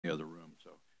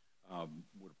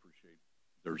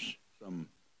there's some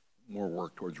more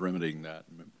work towards remedying that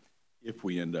if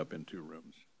we end up in 2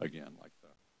 rooms again like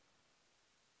that.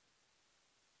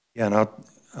 Yeah,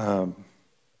 and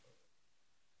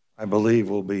I believe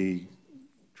we'll be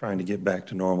trying to get back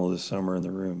to normal this summer in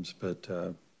the rooms, but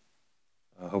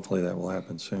hopefully that will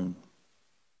happen soon.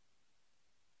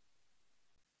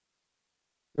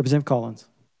 Representative Collins.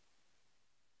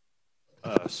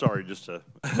 Sorry, just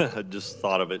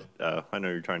thought of it. I know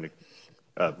you're trying to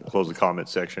close the comment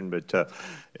section, but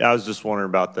I was just wondering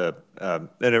about and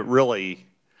it really,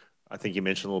 I think you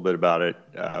mentioned a little bit about it,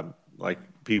 like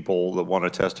people that want to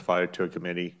testify to a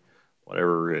committee,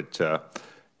 whatever it,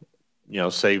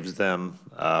 saves them,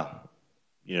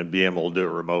 being able to do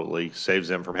it remotely, saves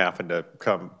them from having to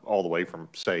come all the way from,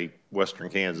 say, Western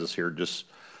Kansas here, just,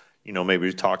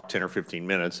 maybe talk 10 or 15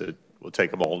 minutes. It will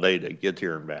take them all day to get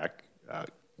here and back,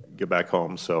 get back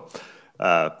home. So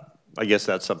I guess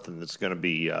that's something that's going to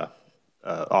be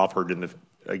offered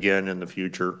again in the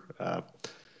future,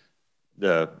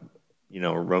 the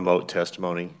remote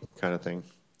testimony kind of thing.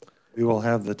 We will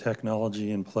have the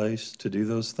technology in place to do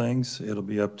those things. It'll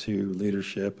be up to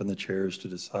leadership and the chairs to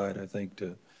decide, I think,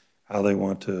 how they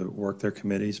want to work their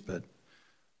committees. But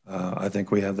I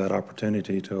think we have that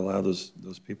opportunity to allow those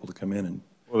people to come in and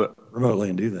remotely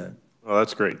and do that. Well,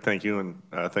 that's great. Thank you, and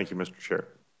thank you, Mr. Chair.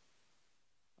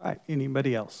 All right.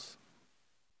 Anybody else?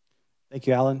 Thank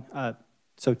you, Alan.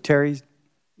 So Terry's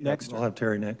next. I'll have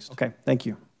Terry next. Okay. Thank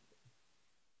you.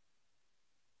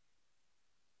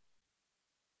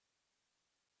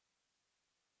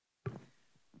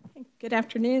 Good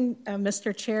afternoon,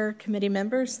 Mr. Chair, committee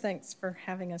members. Thanks for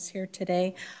having us here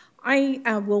today. I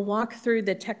will walk through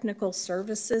the technical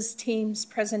services team's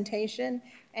presentation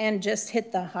and just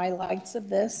hit the highlights of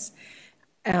this.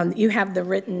 You have the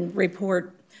written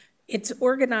report. It's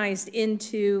organized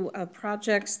into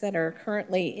projects that are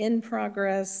currently in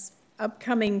progress,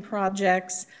 upcoming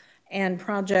projects, and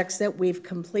projects that we've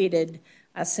completed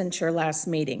since your last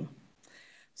meeting.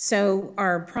 So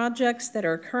our projects that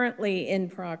are currently in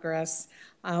progress,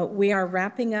 we are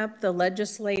wrapping up the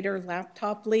Legislature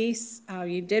laptop lease.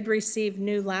 You did receive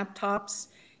new laptops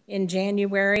in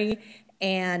January,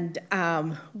 and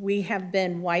we have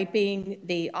been wiping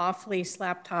the off-lease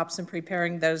laptops and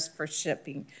preparing those for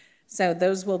shipping. So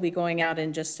those will be going out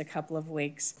in just a couple of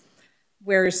weeks.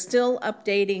 We're still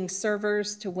updating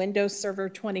servers to Windows Server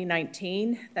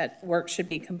 2019. That work should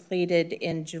be completed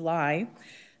in July.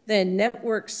 The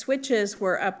network switches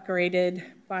were upgraded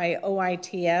by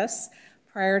OITS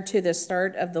prior to the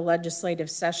start of the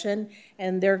legislative session,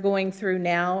 and they're going through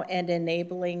now and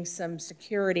enabling some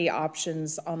security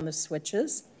options on the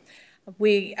switches.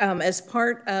 We, as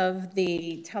part of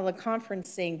the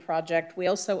teleconferencing project, we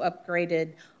also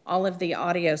upgraded all of the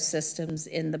audio systems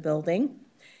in the building.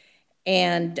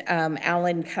 And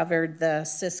Alan covered the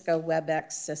Cisco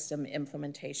WebEx system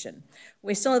implementation.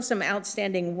 We still have some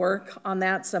outstanding work on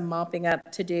that, some mopping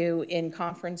up to do in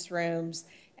conference rooms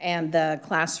and the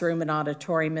classroom and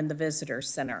auditorium in the visitor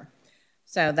center.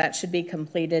 So that should be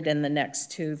completed in the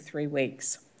next 2-3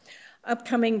 weeks.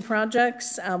 Upcoming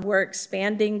projects, we're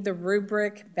expanding the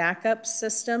rubric backup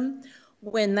system.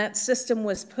 When that system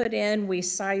was put in, we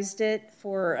sized it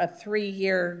for a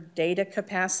 3-year data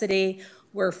capacity.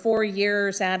 We're 4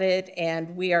 years at it,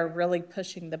 and we are really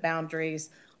pushing the boundaries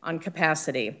on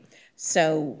capacity.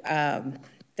 So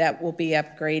that will be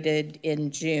upgraded in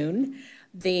June.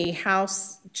 The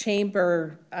House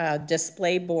chamber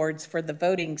display boards for the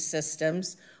voting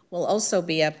systems will also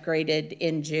be upgraded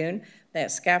in June.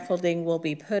 That scaffolding will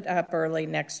be put up early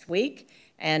next week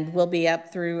and will be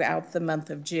up throughout the month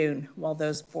of June while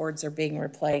those boards are being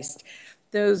replaced.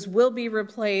 Those will be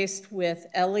replaced with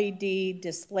LED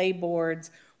display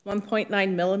boards,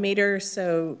 1.9 millimeters,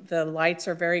 so the lights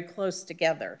are very close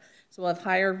together. So we'll have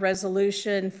higher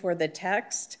resolution for the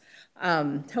text.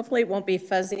 Hopefully it won't be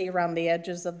fuzzy around the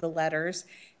edges of the letters.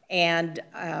 And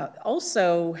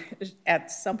also,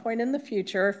 at some point in the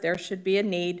future, if there should be a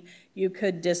need, you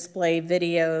could display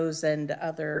videos and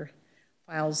other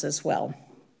files as well.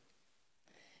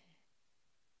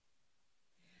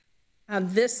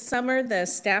 This summer, the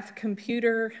staff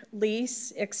computer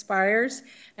lease expires,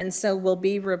 and so we'll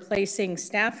be replacing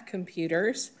staff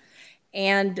computers.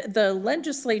 And the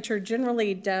legislature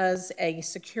generally does a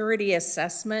security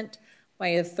assessment by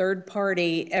a third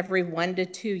party every 1 to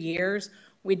 2 years.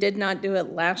 We did not do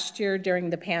it last year during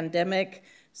the pandemic,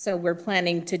 so we're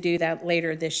planning to do that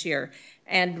later this year.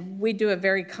 And we do a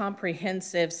very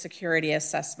comprehensive security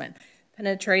assessment.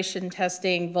 Penetration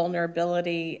testing,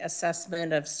 vulnerability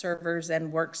assessment of servers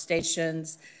and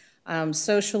workstations,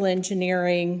 social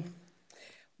engineering,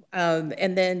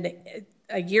 and then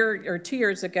a year or 2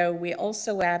 years ago, we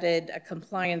also added a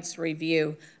compliance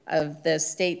review of the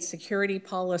state security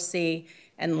policy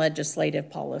and legislative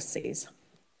policies.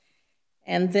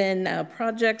 And then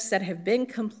projects that have been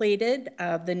completed,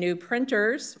 the new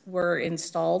printers were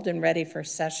installed and ready for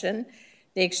session.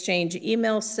 The Exchange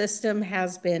email system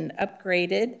has been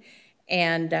upgraded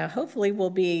and hopefully will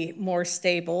be more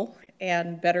stable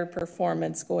and better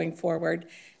performance going forward.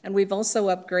 And we've also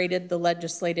upgraded the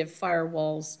legislative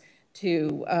firewalls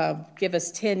to give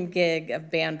us 10 gig of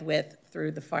bandwidth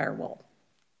through the firewall.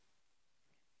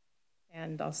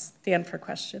 And I'll stand for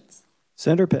questions.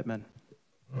 Senator Pittman.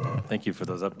 Thank you for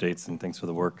those updates, and thanks for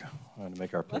the work to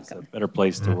make our place a better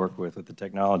place to work with the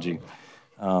technology.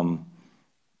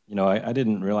 You know, I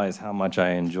didn't realize how much I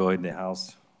enjoyed the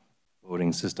House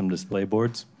voting system display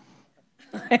boards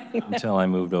until I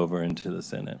moved over into the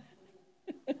Senate.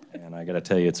 And I got to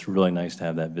tell you, it's really nice to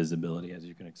have that visibility, as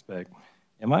you can expect.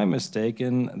 Am I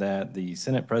mistaken that the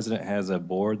Senate President has a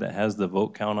board that has the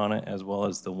vote count on it, as well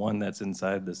as the one that's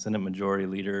inside the Senate Majority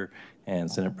Leader and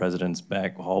Senate President's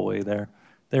back hallway there?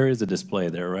 There is a display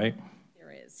there, right?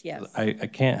 There is, yes. I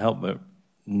can't help but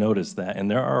notice that.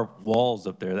 And there are walls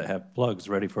up there that have plugs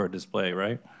ready for a display,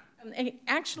 right?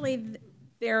 Actually,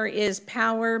 there is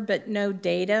power but no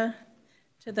data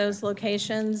to those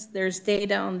locations. There's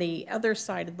data on the other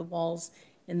side of the walls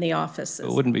in the offices. It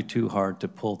wouldn't be too hard to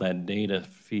pull that data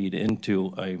feed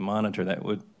into a monitor that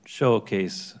would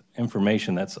showcase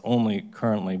information that's only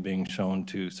currently being shown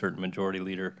to certain majority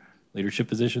leadership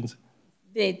positions?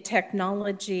 The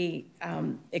technology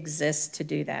exists to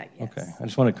do that, yes. Okay, I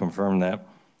just want to confirm that.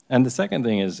 And the second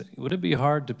thing is, would it be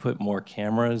hard to put more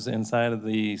cameras inside of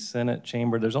the Senate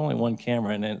chamber? There's only one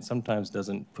camera, and it sometimes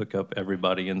doesn't pick up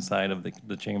everybody inside of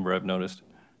the chamber, I've noticed.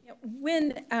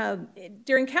 When,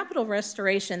 during Capitol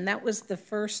Restoration, that was the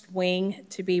first wing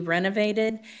to be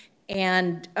renovated,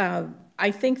 and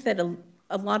I think that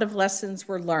a lot of lessons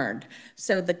were learned.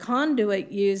 So the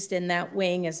conduit used in that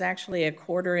wing is actually a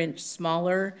 1/4 inch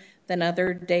smaller than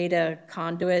other data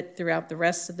conduit throughout the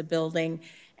rest of the building.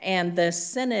 And the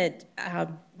Senate,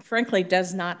 frankly,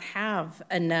 does not have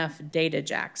enough data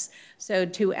jacks. So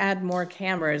to add more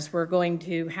cameras, we're going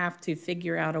to have to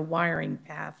figure out a wiring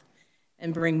path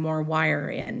and bring more wire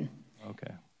in.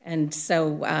 Okay. And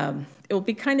so it will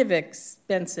be kind of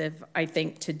expensive, I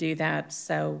think, to do that.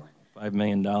 So $5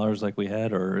 million like we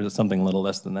had, or is it something a little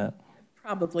less than that?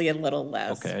 probably a little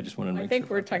less. Okay, I just wanted to make sure. I think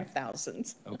we're talking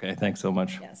thousands. Okay, thanks so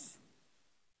much. Yes.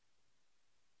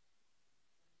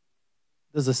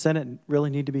 Does the Senate really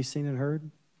need to be seen and heard?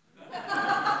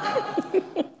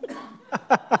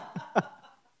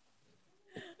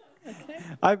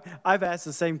 I've asked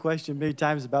the same question many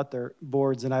times about their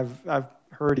boards, and I've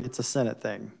heard it's a Senate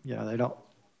thing. You know, they don't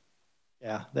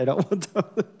want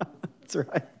to. That's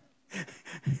right.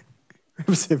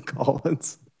 Representative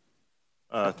Collins.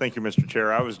 Thank you, Mr.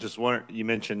 Chair. I was just wondering, you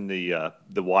mentioned the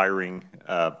wiring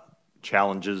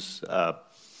challenges.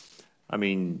 I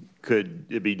mean, could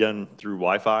it be done through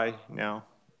Wi-Fi now,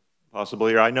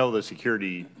 possibly? Or I know the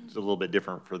security is a little bit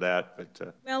different for that,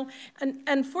 but. Well,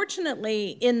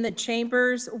 unfortunately, in the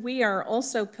chambers, we are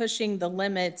also pushing the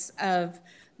limits of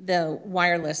the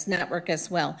wireless network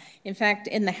as well. In fact,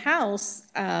 in the House,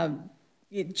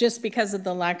 just because of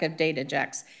the lack of data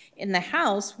jacks, in the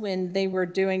House, when they were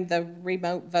doing the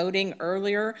remote voting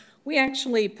earlier, we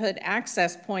actually put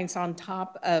access points on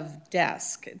top of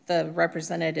desk, the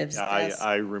representative's desk.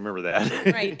 I remember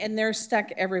that. Right, and they're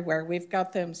stuck everywhere. We've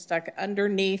got them stuck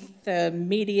underneath the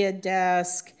media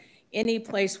desk. Any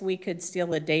place we could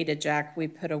steal a data jack, we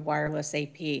put a wireless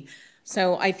AP.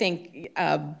 So I think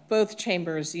both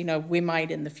chambers, you know, we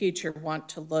might in the future want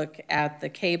to look at the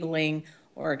cabling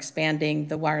or expanding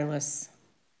the wireless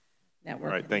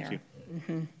network. All right, thank you.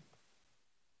 Mm-hmm.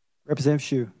 Representative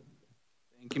Hsu.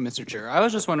 Thank you, Mr. Chair. I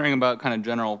was just wondering about kind of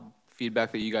general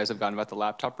feedback that you guys have gotten about the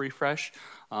laptop refresh.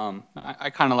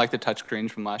 I kind of like the touchscreens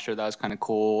from last year. That was kind of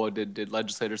cool. Did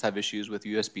legislators have issues with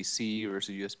USB-C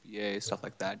versus USB-A, stuff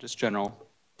like that? Just general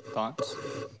thoughts.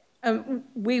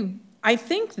 I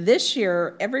think this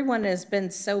year everyone has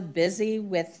been so busy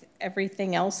with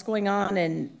everything else going on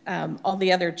and all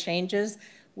the other changes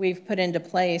we've put into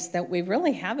place that we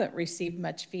really haven't received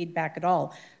much feedback at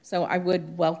all. So I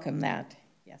would welcome that.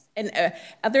 Yes. And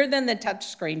other than the touch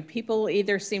screen, people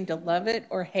either seem to love it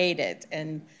or hate it.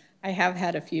 And I have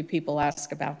had a few people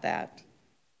ask about that.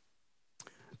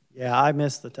 Yeah, I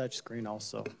miss the touch screen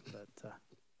also, but I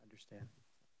understand.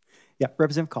 Yeah,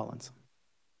 Representative Collins.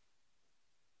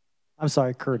 I'm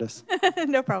sorry, Curtis.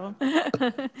 No problem.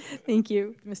 Thank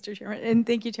you, Mr. Chairman. And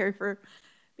thank you, Terry, for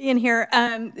being here.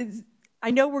 I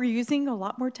know we're using a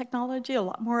lot more technology, a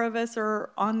lot more of us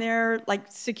are on there,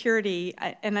 like security,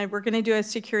 we're gonna do a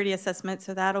security assessment,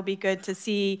 so that'll be good to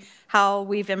see how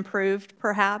we've improved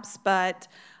perhaps, but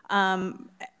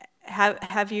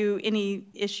have you any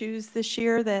issues this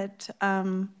year that,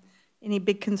 any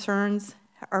big concerns?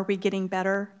 Are we getting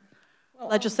better? Well,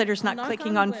 Legislators I'll not knock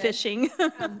clicking on on wood. phishing.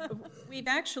 We've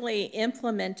actually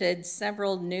implemented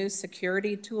several new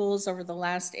security tools over the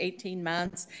last 18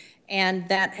 months, and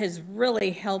that has really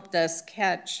helped us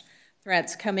catch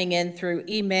threats coming in through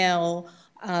email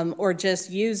or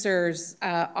just users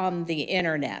on the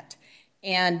internet.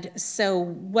 And so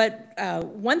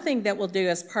one thing that we'll do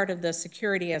as part of the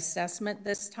security assessment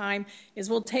this time is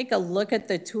we'll take a look at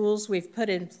the tools we've put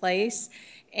in place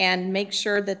and make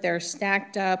sure that they're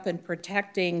stacked up and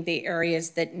protecting the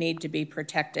areas that need to be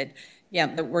protected. Yeah,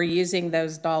 that we're using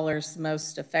those dollars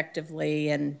most effectively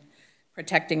and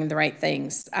protecting the right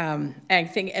things. I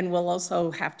think, and we'll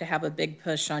also have to have a big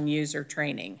push on user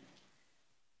training.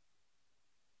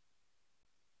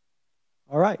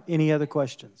 All right, any other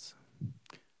questions?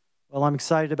 Well, I'm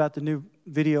excited about the new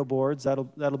video boards.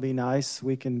 That'll be nice.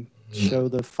 We can show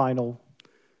the final,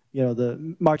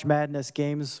 the March Madness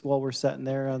games while we're sitting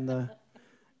there in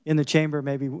the chamber,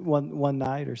 maybe one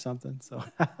night or something. So,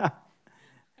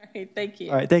 All right, thank you.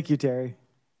 All right, thank you, Terry.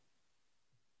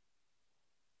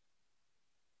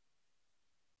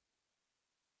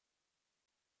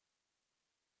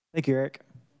 Thank you, Eric.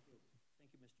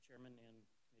 Thank you, Mr. Chairman and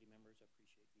committee members. I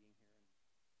appreciate being here. And it's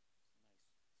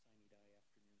a nice, sunny day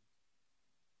afternoon.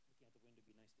 Looking out the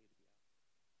window, it'd be a nice day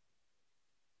to be out.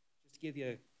 Just to give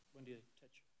you one to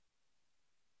touch.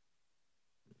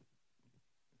 Okay.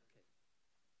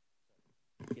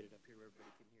 Get it up here where everybody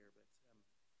can hear. But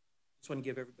just want to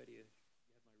give everybody you have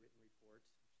my written report.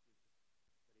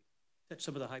 Touch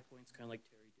some of the high points, kind of like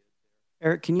Terry did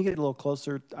there. Eric, can you get a little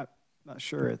closer? I'm not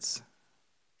sure it's.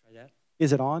 That?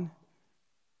 Is it on?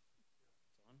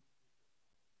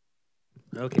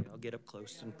 It's on? Okay, I'll get up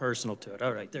close and personal to it.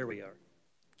 All right, there we are.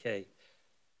 Okay.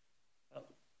 Well,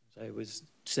 as I was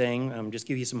saying, just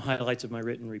give you some highlights of my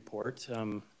written report.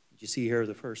 You see here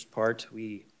the first part.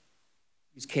 We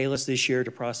used ks this year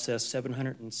to process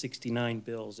 769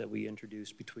 bills that we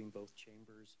introduced between both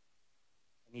chambers.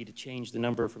 I need to change the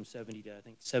number from 70 to, I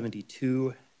think,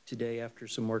 72 today after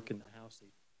some work in the House. They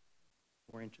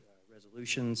more into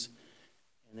resolutions,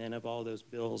 and then of all those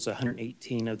bills,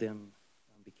 118 of them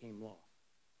became law.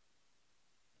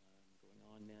 Going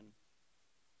on then.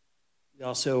 We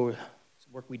also,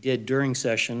 some work we did during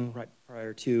session, right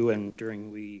prior to and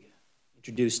during, we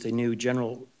introduced a new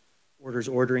general orders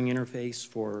ordering interface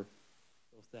for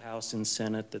both the House and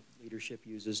Senate that leadership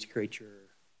uses to create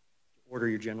order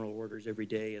your general orders every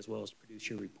day, as well as produce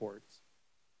your reports.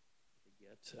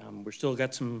 We're still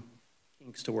got some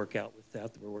kinks to work out with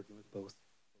that we're working with both of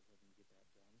them to get that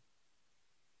done.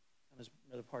 That was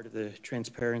another part of the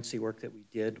transparency work that we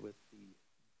did with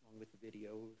along with the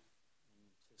video and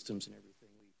systems and everything.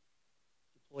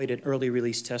 We deployed an early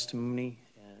release testimony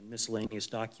and miscellaneous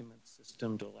document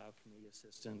system to allow committee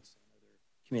assistants and other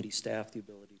committee staff the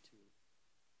ability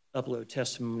to upload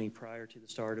testimony prior to the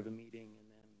start of a meeting and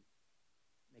then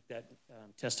make that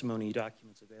testimony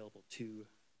documents available to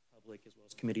public as well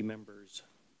as committee members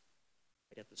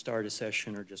at the start of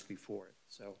session or just before it.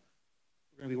 So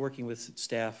we're going to be working with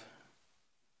staff,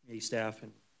 committee staff,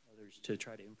 and others to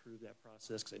try to improve that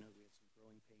process because I know we had some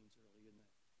growing pains early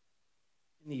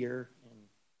in the year. And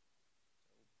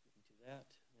so getting to that,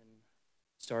 and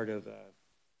start of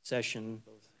session,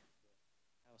 both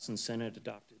the House and Senate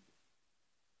adopted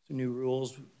some new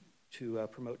rules to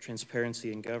promote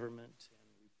transparency in government,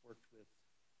 and we've worked with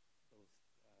both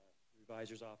the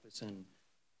revisor's office and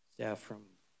staff from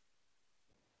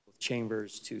both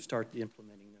chambers to start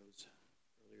implementing those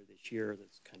earlier this year.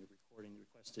 That's kind of recording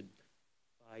requested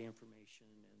by information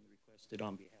and requested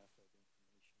on behalf of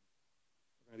information.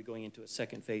 We're going to be going into a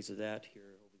second phase of that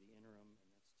here over the interim, and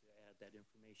that's to add that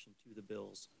information to the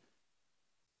bills.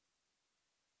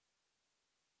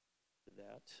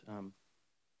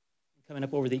 Coming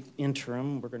up over the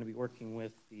interim, we're going to be working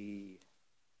with the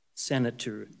Senate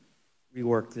to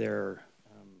rework their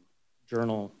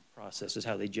journal processes,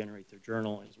 how they generate their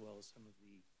journal, as well as some of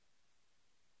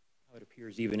how it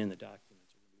appears even in the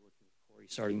documents. We're going to be working with Corey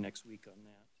starting next week on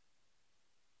that.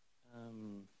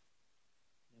 And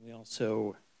we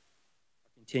also are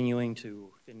continuing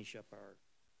to finish up our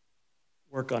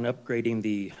work on upgrading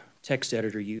the text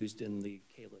editor used in the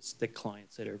ks thick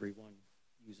clients that everyone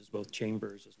uses, both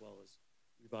chambers as well as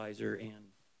revisor and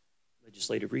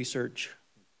legislative research.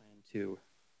 We plan to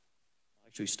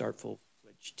actually start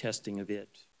full-fledged testing of it,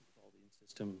 all the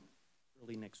system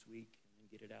early next week, and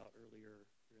get it out earlier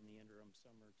during the interim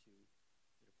summer to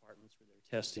the departments for their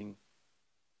testing.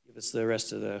 Give us the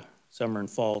rest of the summer and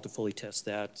fall to fully test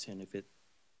that, and if it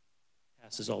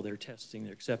passes all their testing,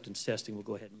 their acceptance testing, we'll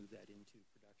go ahead and move that into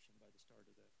production by the start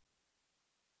of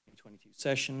the 2022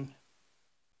 session.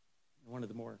 And one of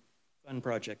the more fun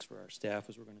projects for our staff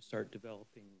is we're going to start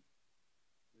doing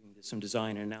some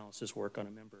design and analysis work on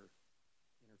a member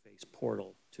interface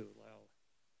portal to allow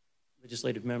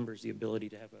legislative members the ability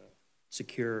to have a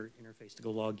secure interface to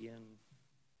go log in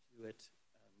to it,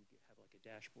 have like a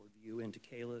dashboard view into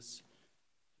KLIS,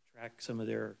 to track some of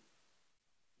their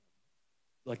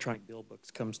electronic bill books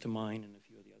comes to mind, and a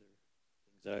few of the other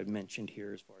things that I've mentioned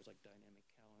here as far as like dynamic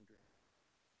calendar,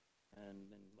 and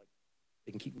then like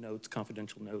they can keep notes,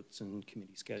 confidential notes, and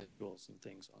committee schedules and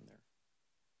things on there.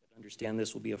 But understand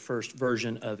this will be a first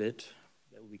version of it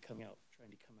that will be trying to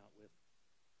come out with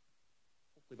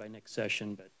hopefully by next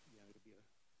session, but you know, it'll be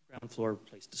a ground floor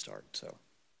place to start. So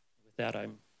with that,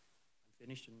 I'm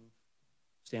finished and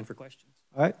stand for questions.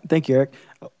 All right, thank you, Eric.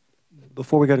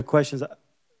 Before we go to questions,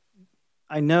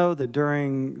 I know that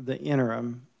during the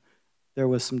interim, there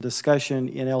was some discussion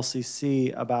in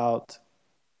LCC about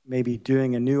maybe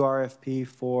doing a new RFP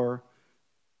for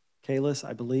KLIS,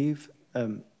 I believe.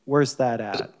 Where's that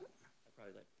at?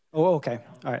 Oh, okay.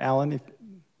 All right, Alan.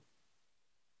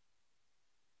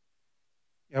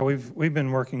 Yeah, we've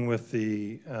been working with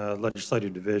the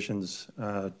legislative divisions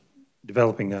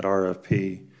developing that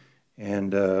RFP,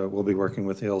 and we'll be working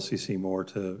with the LCC more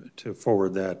to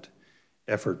forward that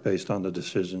effort based on the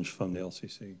decisions from the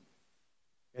LCC.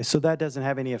 Okay, so that doesn't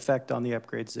have any effect on the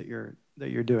upgrades that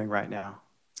you're doing right now?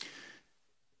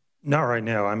 Not right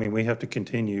now. I mean, we have to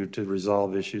continue to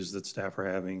resolve issues that staff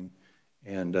are having,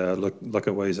 and look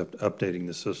at ways of updating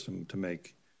the system to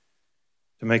make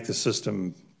the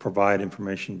system provide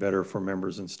information better for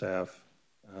members and staff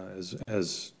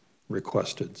as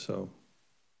requested. So,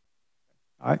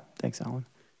 all right, thanks, Alan.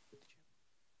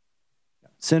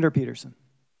 Senator Peterson.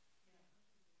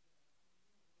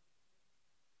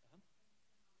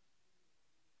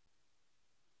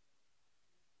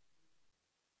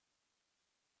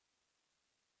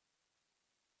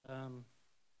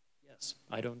 Yes,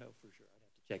 I don't know for sure. I'd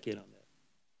have to check in on that.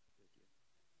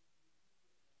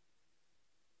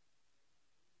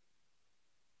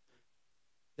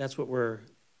 That's what we're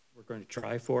going to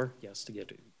try for. Yes, to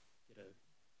get a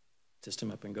system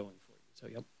up and going for you. So,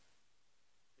 yep.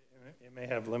 It may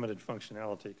have limited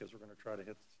functionality because we're going to try to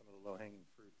hit some of the low-hanging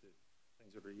fruit,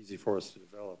 things that are easy for us to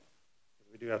develop.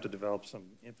 We do have to develop some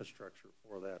infrastructure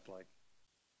for that, like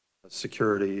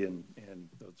security and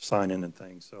sign-in and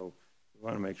things. So we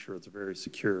want to make sure it's very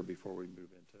secure before we move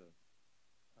into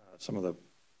some of the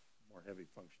more heavy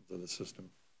functions of the system.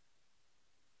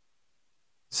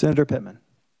 Senator Pittman.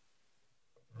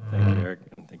 Thank you, Eric,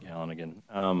 and thank you, Alan, again.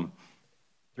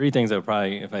 Three things that would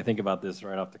probably, if I think about this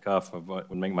right off the cuff, of what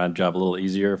would make my job a little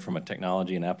easier from a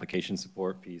technology and application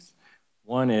support piece.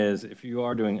 One is, if you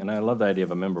are doing, and I love the idea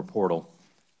of a member portal,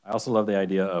 I also love the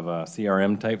idea of a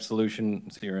CRM type solution,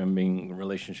 CRM being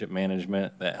relationship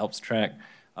management that helps track.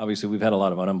 Obviously, we've had a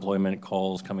lot of unemployment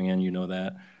calls coming in, you know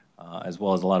that, as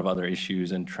well as a lot of other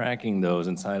issues, and tracking those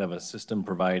inside of a system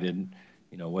provided,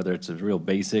 you know, whether it's a real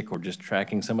basic or just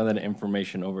tracking some of that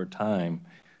information over time,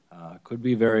 could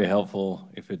be very helpful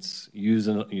if it's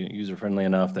user-friendly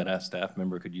enough that a staff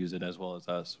member could use it as well as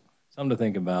us. Something to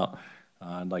think about,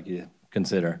 I'd like you to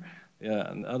consider.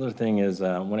 Yeah, and the other thing is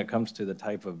when it comes to the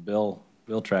type of bill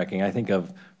tracking, I think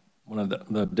of one of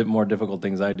the more difficult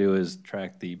things I do is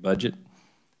track the budget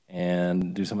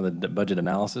and do some of the budget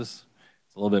analysis.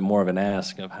 It's a little bit more of an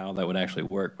ask of how that would actually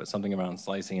work, but something around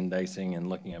slicing and dicing and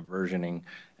looking at versioning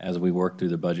as we work through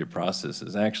the budget process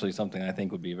is actually something I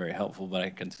think would be very helpful, but I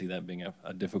can see that being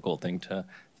a difficult thing to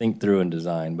think through and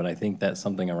design. But I think that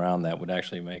something around that would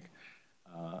actually make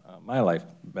my life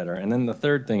better. And then the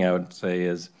third thing I would say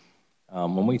is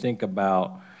when we think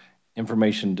about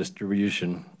information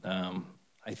distribution,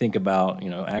 I think about, you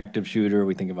know, active shooter,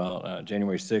 we think about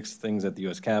January 6th, things at the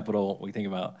U.S. Capitol, we think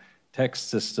about text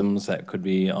systems that could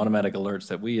be automatic alerts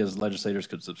that we as legislators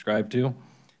could subscribe to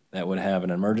that would have an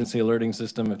emergency alerting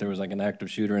system if there was like an active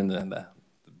shooter in the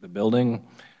building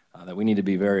that we need to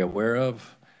be very aware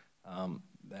of.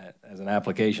 That as an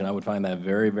application, I would find that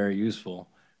very, very useful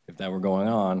if that were going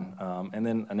on. And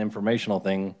then an informational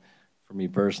thing for me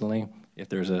personally, if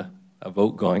there's a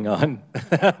vote going on,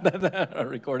 a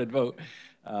recorded vote,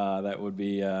 that would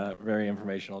be very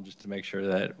informational just to make sure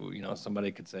that, you know,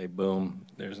 somebody could say, boom,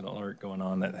 there's an alert going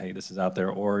on that, hey, this is out there,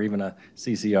 or even a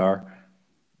CCR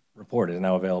report is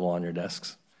now available on your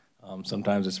desks.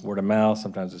 Sometimes it's word of mouth,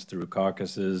 sometimes it's through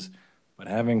caucuses, But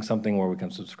having something where we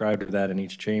can subscribe to that in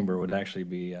each chamber would actually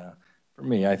be, for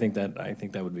me, I think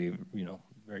that would be,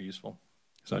 very useful.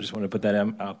 So I just want to put that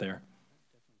out there.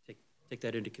 Take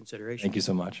that into consideration. Thank you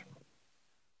so much.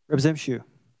 Representative Shu.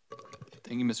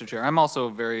 Thank you, Mr. Chair. I'm also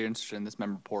very interested in this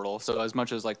member portal. So as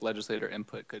much as like legislator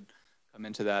input could come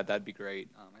into that, that'd be great.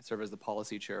 I serve as the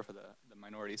policy chair for the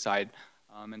minority side.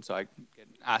 And so I get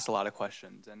asked a lot of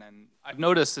questions. And then I've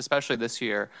noticed, especially this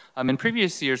year, in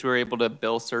previous years, we were able to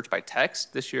bill search by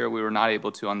text. This year, we were not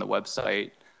able to on the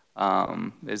website.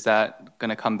 Is that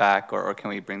going to come back, or can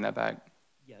we bring that back?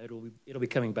 Yeah, it'll be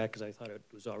coming back because I thought it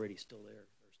was already still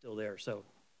there. So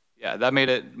yeah, that made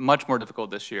it much more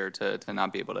difficult this year to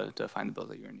not be able to find the bills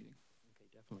that you were needing. okay,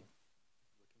 definitely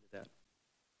look into that.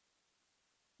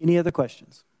 Any other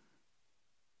questions?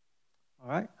 All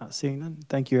right, not seeing none.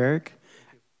 Thank you, Eric.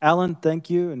 Alan,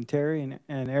 thank you, and Terry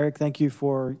and Eric, thank you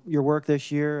for your work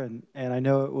this year. And I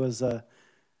know it was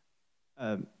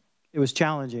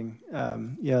challenging.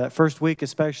 That first week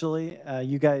especially,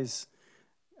 you guys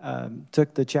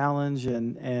took the challenge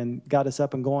and got us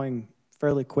up and going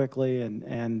fairly quickly,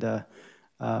 and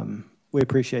we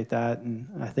appreciate that.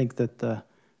 And I think that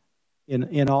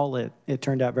in all it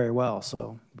turned out very well.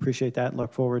 So appreciate that and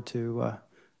look forward to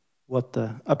what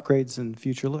the upgrades in the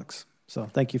future looks. So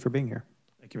thank you for being here.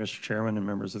 Thank you, Mr. Chairman and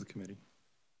members of the committee.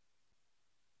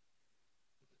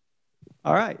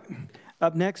 All right.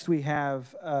 Up next, we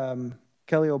have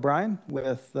Kelly O'Brien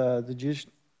with the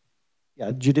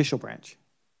Judicial Branch.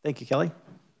 Thank you, Kelly.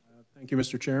 Thank you,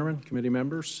 Mr. Chairman, committee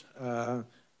members.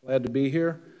 Glad to be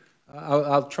here.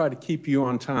 I'll try to keep you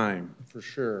on time for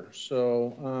sure.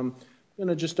 So I'm going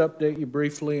to just update you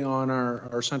briefly on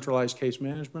our centralized case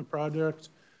management project.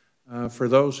 For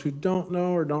those who don't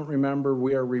know or don't remember,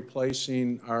 we are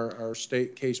replacing our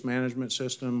state case management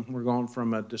system. We're going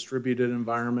from a distributed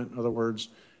environment. In other words,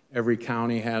 every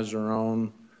county has their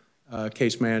own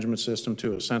case management system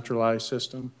to a centralized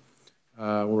system.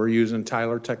 We're using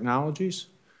Tyler Technologies.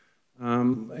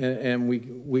 And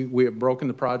we have broken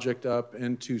the project up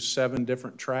into 7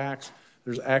 different tracks.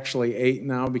 There's actually 8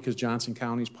 now because Johnson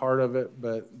County's part of it,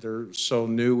 but they're so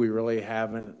new we really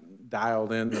haven't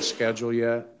dialed in the schedule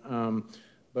yet.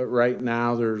 But right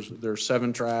now there's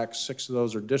 7 tracks. 6 of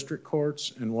those are district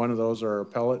courts, and 1 of those are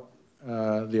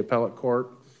the appellate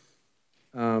court.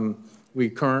 We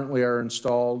currently are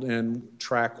installed in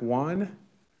track 1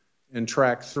 and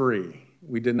track 3.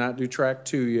 We did not do track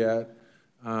 2 yet.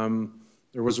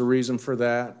 There was a reason for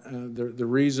that. The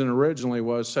reason originally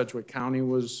was Sedgwick County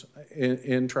was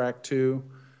in track 2.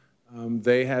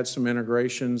 They had some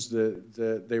integrations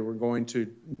that they were going to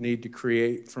need to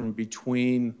create from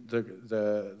between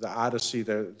the Odyssey,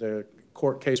 the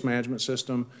court case management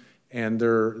system, and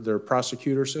their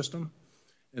prosecutor system,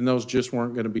 and those just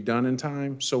weren't going to be done in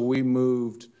time. So we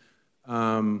moved.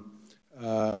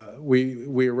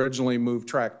 We originally moved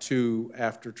track 2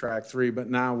 after track 3, but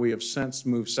now we have since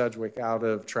moved Sedgwick out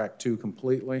of track 2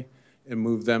 completely and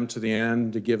moved them to the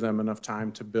end to give them enough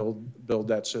time to build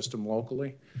that system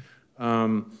locally.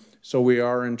 So we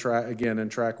are in track 1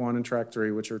 and track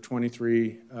 3, which are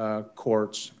 23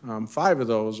 courts. 5 of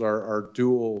those are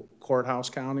dual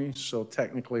courthouse counties, so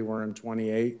technically we're in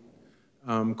 28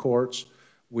 courts.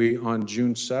 On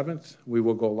June 7th, we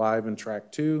will go live in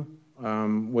track 2,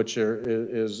 which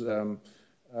is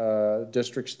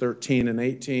districts 13 and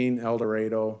 18, El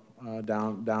Dorado,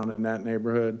 down in that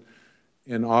neighborhood.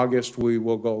 In August, we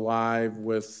will go live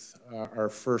with our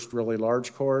first really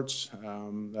large courts.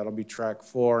 That'll be track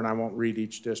 4, and I won't read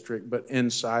each district, but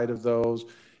inside of those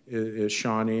is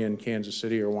Shawnee and Kansas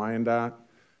City or Wyandotte.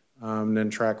 Then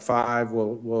track 5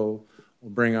 we'll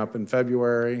bring up in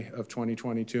February of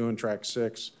 2022, and track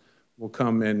 6 will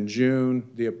come in June.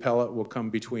 The appellate will come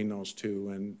between those two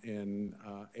in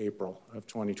April of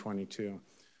 2022.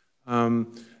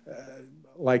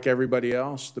 Like everybody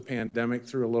else, the pandemic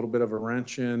threw a little bit of a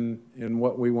wrench in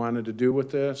what we wanted to do with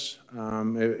this.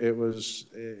 It was,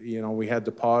 we had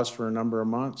to pause for a number of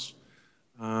months,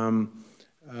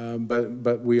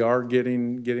 but we are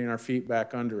getting our feet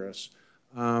back under us.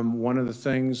 One of the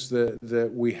things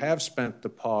that we have spent the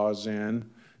pause in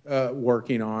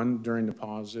working on during the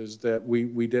pause is that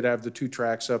we did have the 2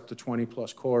 tracks up to 20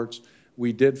 plus courts.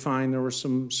 We did find there were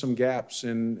some gaps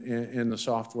in the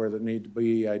software that need to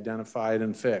be identified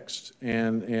and fixed.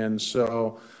 And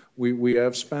so we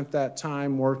have spent that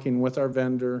time working with our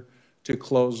vendor to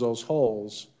close those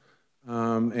holes.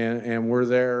 And we're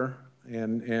there,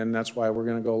 and that's why we're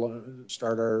going to go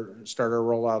start our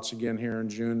rollouts again here in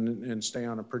June and stay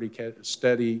on a pretty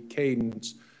steady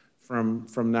cadence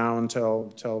from now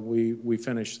until we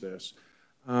finish this.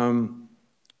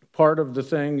 part of the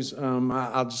things,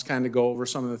 I'll just kind of go over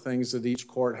some of the things that each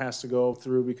court has to go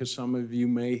through, because some of you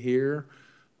may hear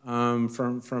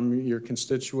from your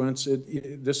constituents.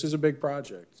 This is a big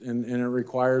project, and it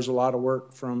requires a lot of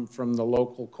work from the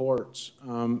local courts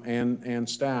and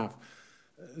staff.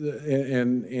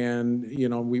 And you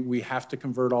know, we have to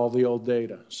convert all the old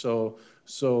data. So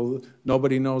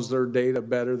nobody knows their data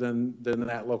better than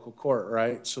that local court,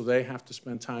 right? So they have to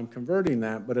spend time converting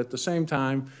that, but at the same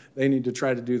time, they need to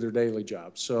try to do their daily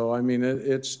job. So I mean,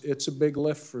 it's a big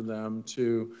lift for them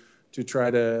to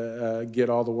try to get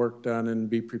all the work done and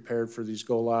be prepared for these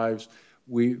go lives.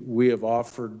 We have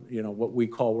offered, you know, what we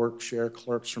call work share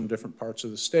clerks from different parts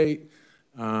of the state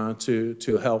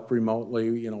to help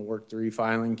remotely, you know, work the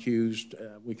refiling queues.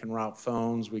 We can route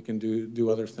phones. We can do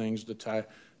other things to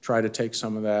try to take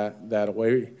some of that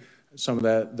away, some of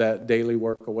that daily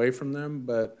work away from them.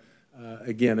 But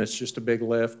again, it's just a big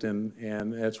lift, and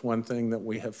it's one thing that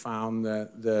we have found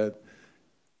that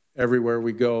everywhere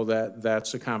we go,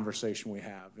 that's a conversation we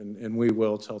have, and we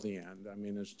will till the end. I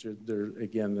mean, it's just,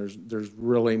 there's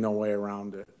really no way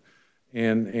around it,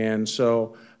 and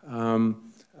so.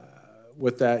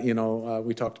 With that, you know,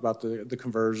 we talked about the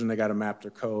conversion. They got to map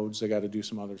their codes. They got to do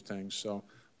some other things. So,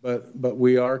 but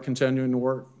we are continuing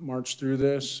to march through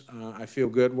this. I feel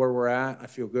good where we're at. I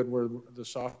feel good where the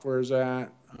software is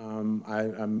at.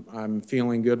 I'm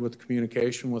feeling good with the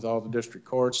communication with all the district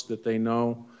courts, that they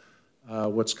know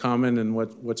what's coming and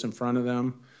what's in front of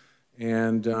them,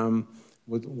 and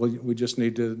we just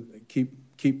need to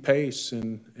keep pace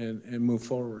and move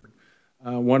forward.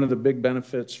 One of the big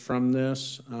benefits from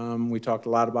this, we talked a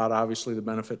lot about, obviously, the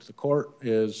benefit to the court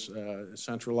is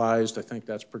centralized. I think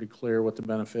that's pretty clear what the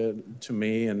benefit to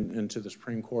me and to the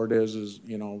Supreme Court is,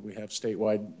 you know, we have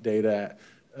statewide data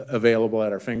available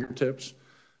at our fingertips.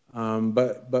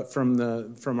 But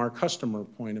from our customer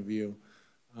point of view,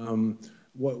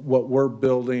 what we're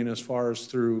building as far as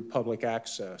through public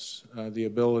access, the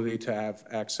ability to have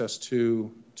access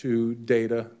to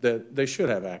data that they should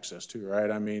have access to,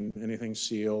 right? I mean, anything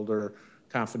sealed or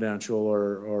confidential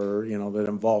or you know, that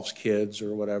involves kids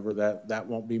or whatever, that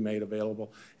won't be made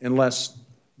available unless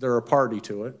they're a party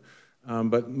to it.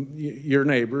 But your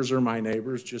neighbors or my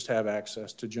neighbors just have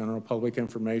access to general public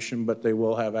information, but they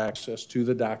will have access to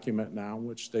the document now,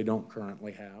 which they don't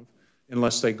currently have,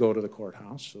 unless they go to the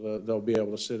courthouse. So they'll be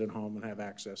able to sit at home and have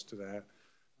access to that.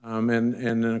 And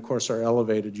then, of course, our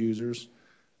elevated users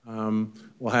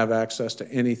will have access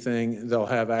to anything. They'll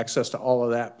have access to all of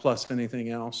that plus anything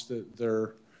else that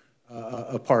they're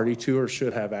a party to or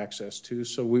should have access to.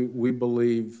 So we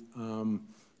believe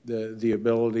the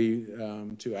ability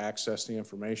to access the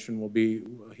information will be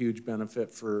a huge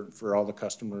benefit for all the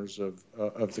customers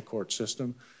of the court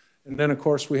system. And then, of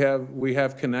course, we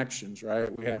have connections, right?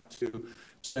 We have to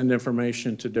send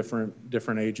information to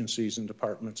different agencies and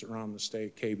departments around the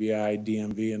state, KBI,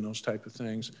 DMV, and those type of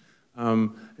things.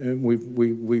 And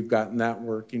we've gotten that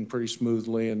working pretty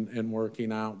smoothly and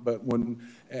working out. But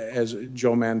as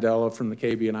Joe Mandela from the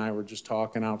KB and I were just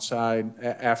talking outside,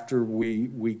 after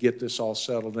we get this all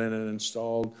settled in and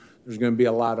installed, there's going to be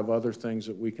a lot of other things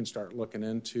that we can start looking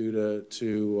into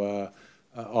to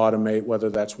automate, whether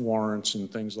that's warrants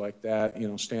and things like that, you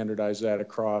know, standardize that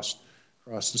across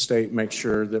the state, make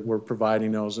sure that we're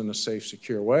providing those in a safe,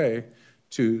 secure way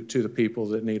to the people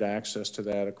that need access to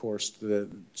that, of course,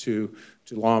 to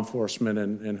law enforcement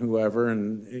and whoever.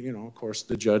 And, you know, of course,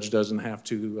 the judge doesn't have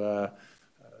to,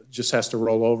 just has to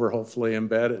roll over, hopefully, in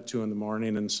bed at 2 in the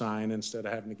morning and sign instead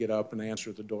of having to get up and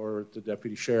answer the door at the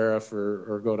deputy sheriff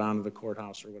or go down to the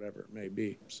courthouse or whatever it may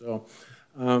be. So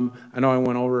I know I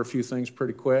went over a few things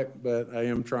pretty quick, but I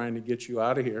am trying to get you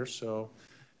out of here. So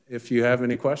if you have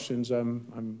any questions,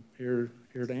 I'm here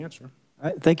to answer. All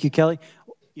right, thank you, Kelly.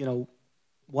 You know,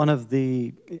 when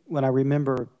I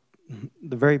remember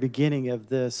the very beginning of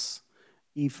this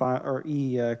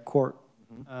e-court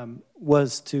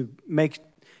was to make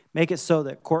it so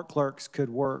that court clerks could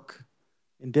work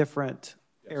in different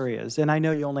areas. And I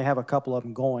know you only have a couple of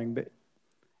them going, but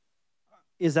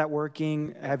is that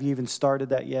working? Have you even started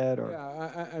that yet? Or?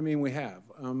 Yeah, I mean, we have.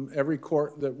 Every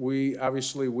court that we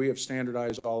have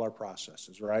standardized all our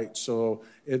processes, right? So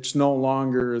it's no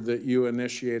longer that you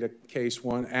initiate a case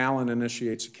Alan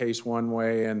initiates a case one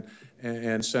way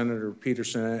and Senator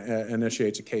Peterson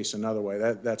initiates a case another way.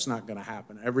 That's not going to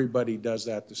happen. Everybody does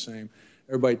that the same.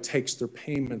 Everybody takes their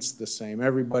payments the same.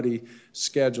 Everybody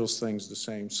schedules things the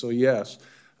same. So yes,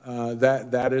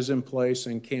 that is in place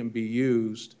and can be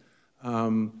used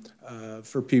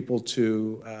for people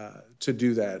to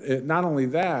do that. Not only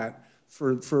that,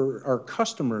 for our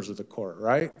customers of the court,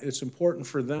 right? It's important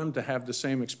for them to have the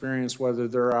same experience whether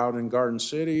they're out in Garden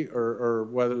City or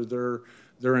whether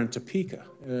they're in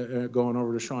Topeka, going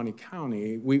over to Shawnee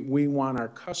County. We want our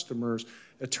customers,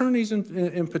 attorneys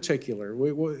in particular,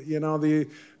 you know, there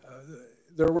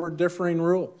were differing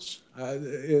rules,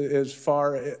 as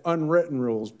far unwritten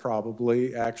rules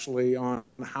probably actually on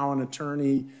how an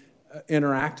attorney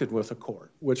interacted with a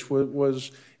court, which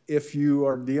was if you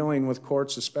are dealing with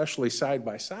courts, especially side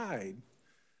by side,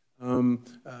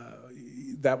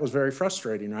 that was very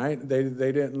frustrating, right?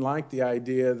 They didn't like the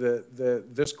idea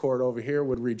that this court over here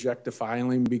would reject the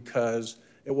filing because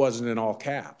it wasn't in all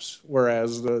caps,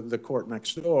 whereas the court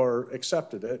next door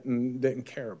accepted it and didn't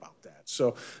care about that.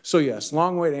 So yes,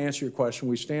 long way to answer your question.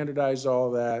 We standardized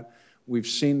all that. We've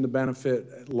seen the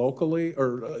benefit locally,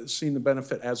 or seen the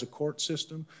benefit as a court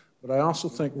system, but I also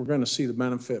think we're going to see the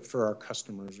benefit for our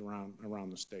customers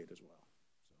around the state as well.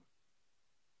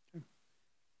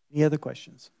 Any other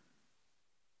questions?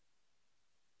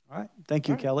 All right. Thank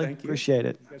you, Kelly. Thank you. Appreciate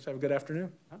it. You guys have a good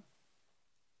afternoon.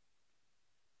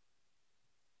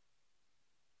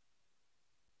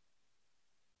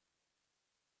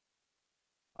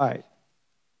 All right.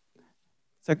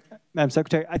 Madam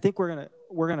Secretary, I think we're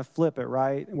gonna flip it,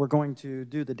 right? We're going to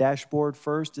do the dashboard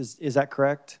first. Is that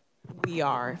correct? We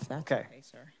are, if that's okay,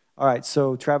 sir. All right.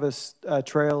 So Travis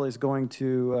Trail is going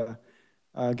to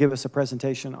give us a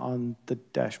presentation on the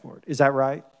dashboard. Is that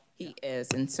right? He is,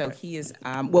 and so he is,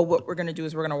 well, what we're gonna do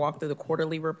is we're gonna walk through the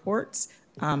quarterly reports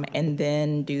and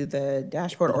then do the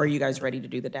dashboard, or are you guys ready to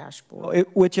do the dashboard?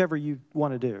 Whichever you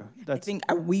want to do. I think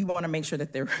we want to make sure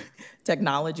that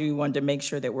technology, we wanted to make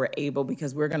sure that we're able,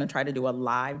 because we're gonna try to do a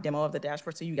live demo of the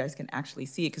dashboard so you guys can actually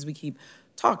see it, because we keep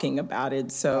talking about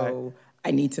it, so. Right. I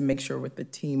need to make sure with the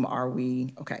team,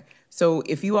 okay. So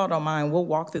if you all don't mind, we'll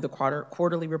walk through the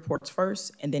quarterly reports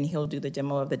first, and then he'll do the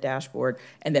demo of the dashboard,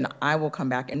 and then I will come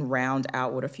back and round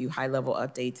out with a few high-level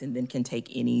updates, and then can take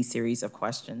any series of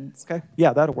questions. Okay,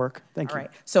 yeah, that'll work. Thank you. All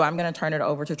right, so I'm gonna turn it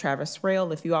over to Travis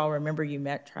Rail. If you all remember, you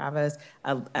met Travis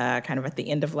kind of at the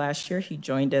end of last year. He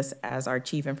joined us as our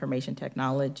Chief Information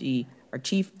Technology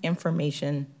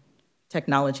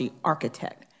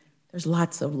Architect. There's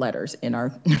lots of letters in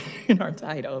our in our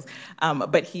titles,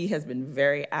 but he has been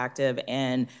very active,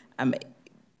 and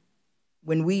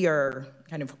when we are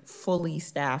kind of fully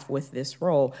staffed with this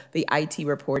role, the IT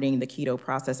reporting, the keto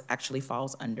process actually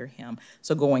falls under him.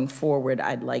 So going forward,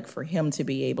 I'd like for him to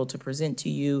be able to present to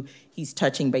you. He's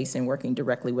touching base and working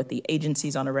directly with the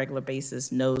agencies on a regular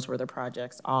basis, knows where the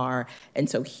projects are, and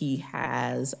so he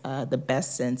has the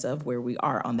best sense of where we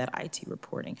are on that IT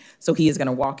reporting. So he is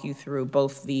gonna walk you through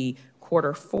both the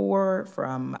Q4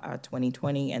 from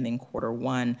 2020 and then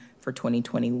Q1 for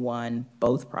 2021,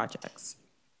 both projects.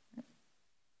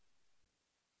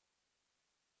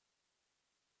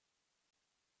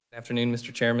 Good afternoon,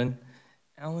 Mr. Chairman.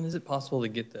 Alan, is it possible to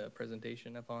get the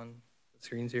presentation up on the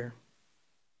screens here?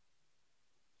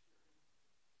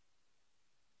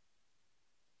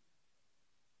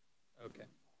 Okay.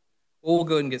 Well, we'll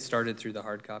go ahead and get started through the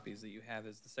hard copies that you have.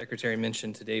 As the Secretary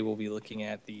mentioned, today we'll be looking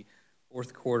at the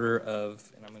Q4 of,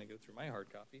 and I'm going to go through my hard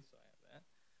copy, so I have that.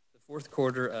 The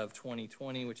Q4 of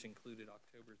 2020, which included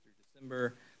October through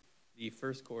December. The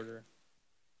first quarter,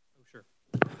 oh sure.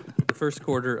 The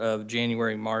Q1 of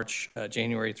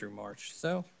January through March.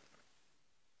 So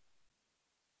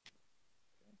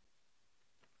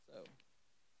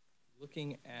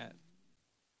looking at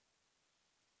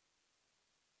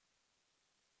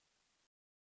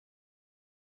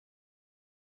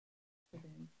okay.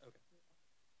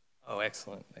 Oh,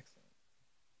 excellent, excellent.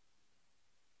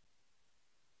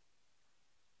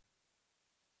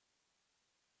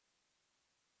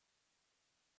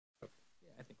 Okay.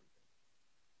 Yeah, I think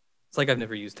it's like I've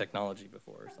never used technology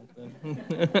before or something.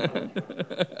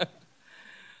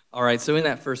 All right, so in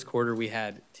that Q1, we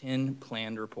had 10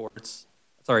 planned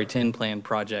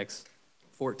projects,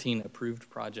 14 approved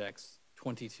projects,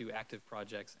 22 active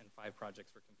projects, and 5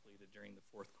 projects were completed during the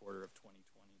Q4 of 2020.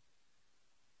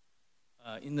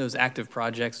 In those active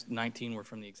projects, 19 were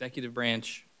from the executive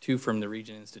branch, 2 from the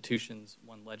region institutions,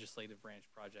 1 legislative branch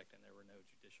project, and there were no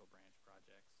judicial branch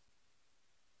projects.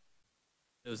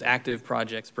 Those active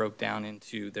projects broke down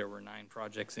into, there were 9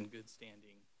 projects in good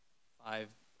standing,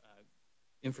 5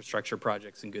 infrastructure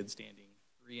projects in good standing,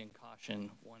 3 in caution,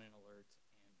 1 in alert,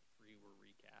 and 3 were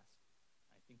recast.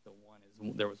 I think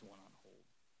there was 1 on hold.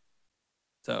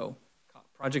 So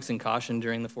projects in caution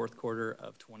during the Q4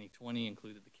 of 2020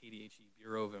 included the KDHE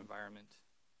Bureau of Environmental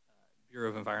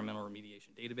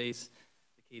Remediation Database,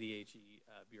 the KDHE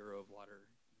Bureau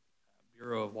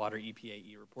of Water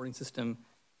EPA reporting system,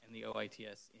 and the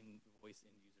OITS voice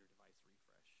end-user device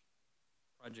refresh.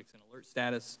 Projects in alert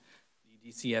status, the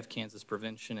DCF Kansas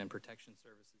Prevention and Protection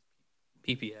Services,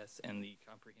 PPS, and the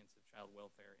Comprehensive Child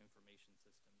Welfare Information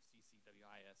System,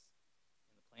 CCWIS,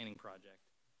 and the planning project.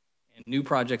 And new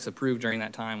projects approved during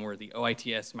that time were the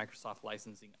OITS Microsoft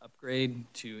licensing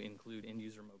upgrade to include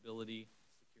end-user mobility,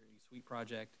 security suite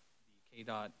project, the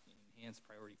KDOT enhanced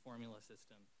priority formula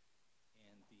system,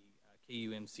 and the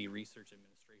KUMC Research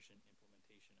Administration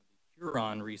implementation of the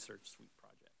Huron Research Suite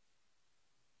project.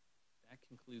 That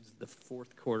concludes the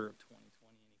fourth quarter of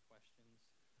 2020. Any questions?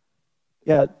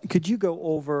 Yeah, could you go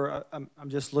over, I'm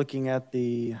just looking at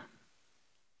the,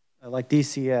 like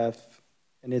DCF,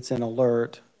 and it's an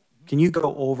alert. Can you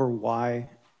go over why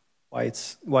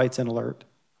it's an alert?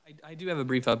 I do have a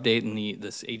brief update, and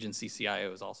this agency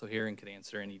CIO is also here and could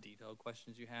answer any detailed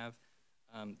questions you have.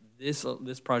 This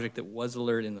project that was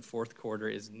alert in the fourth quarter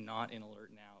is not in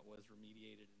alert now. It was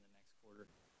remediated in the next quarter.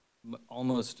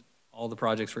 Almost all the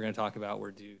projects we're going to talk about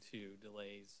were due to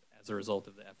delays as a result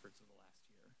of the efforts of the last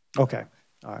year. Okay,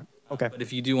 all right, okay. But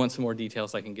if you do want some more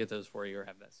details, I can get those for you or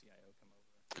have that CIO come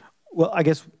over. Well, I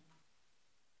guess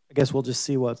we'll just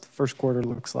see what the first quarter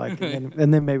looks like, and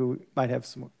then maybe we might have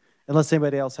some more, unless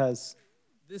anybody else has.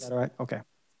 Is that all right? Okay.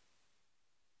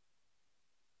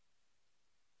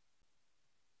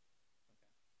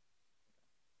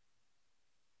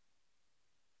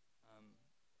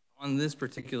 On this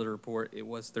particular report, it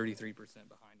was 33%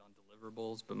 behind on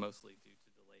deliverables, but mostly due to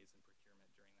delays in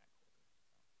procurement during that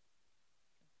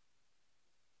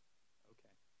quarter. Okay.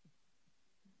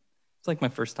 It's like my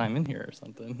first time in here or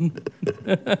something.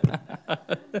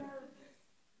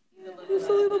 Just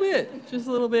a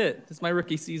little bit. It's my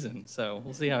rookie season, so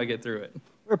we'll see how I get through it.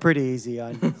 We're pretty easy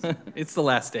on this. It's the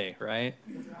last day, right?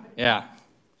 Yeah.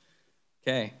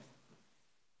 Okay.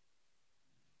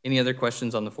 Any other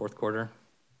questions on the fourth quarter?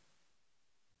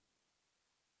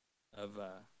 Okay.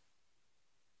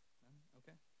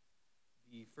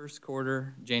 The first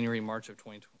quarter, January, March of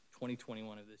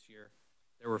 2021 of this year,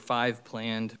 there were 5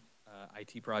 planned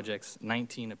IT projects,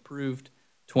 19 approved,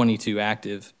 22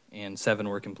 active, and 7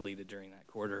 were completed during that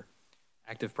quarter.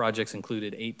 Active projects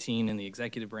included 18 in the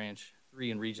executive branch,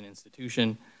 3 in region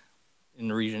institutions,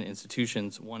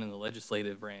 1 in the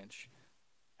legislative branch.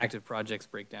 Active projects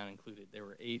breakdown included there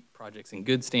were 8 projects in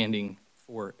good standing,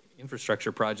 4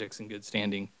 infrastructure projects in good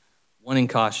standing, 1 in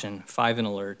caution, 5 in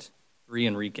alert, 3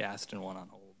 in recast, and 1 on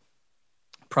hold.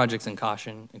 Projects in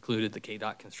caution included the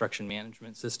KDOT construction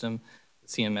management system, the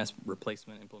CMS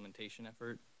replacement implementation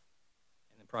effort,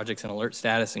 and the projects in alert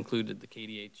status included the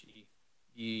KDHE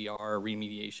DER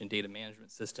remediation data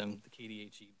management system, the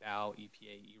KDHE BOW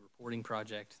EPA e-reporting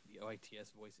project, the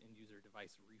OITS voice end-user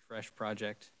device refresh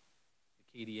project,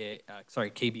 the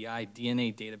KBI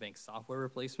DNA databank software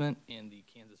replacement, and the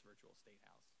Kansas Virtual State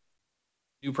House.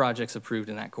 New projects approved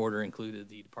in that quarter included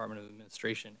the Department of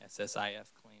Administration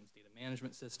SSIF Claims Data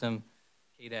Management System,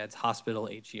 KDAD's Hospital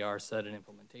HER sudden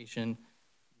implementation,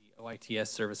 the OITS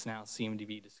ServiceNow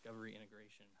CMDB Discovery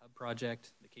Integration Hub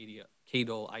Project, the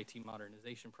KDOL IT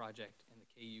Modernization Project, and the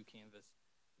KU Canvas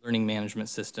Learning Management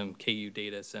System, KU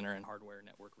Data Center and Hardware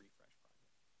Network Refresh Project.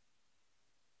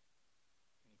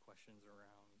 Any questions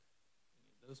around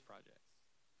any of those projects?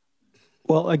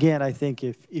 Well, again, I think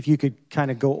if you could kind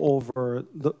of go over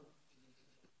the. Okay,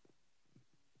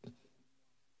 I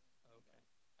see what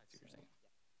you're saying. Sure.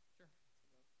 Okay.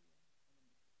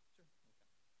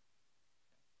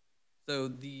 So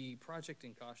the project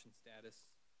in caution status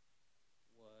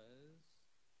was,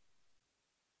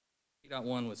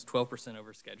 P.1 was 12%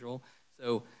 over schedule.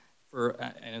 So for,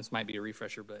 and this might be a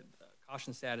refresher, but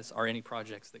caution status are any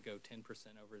projects that go 10%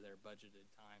 over their budgeted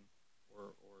time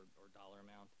or dollar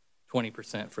amount.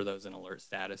 20% for those in alert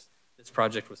status. This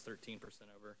project was 13%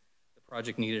 over. The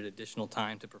project needed additional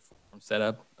time to perform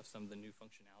setup of some of the new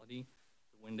functionality.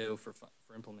 The window for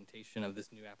implementation of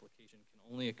this new application can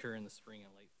only occur in the spring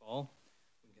and late fall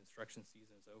when construction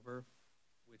season is over,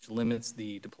 which limits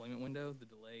the deployment window. The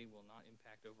delay will not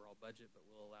impact overall budget, but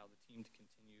will allow the team to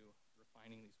continue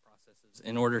refining these processes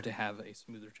in order to have a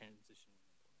smoother transition.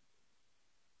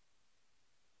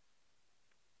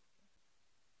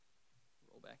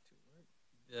 Roll back to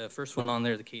the first one on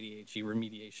there, the KDHE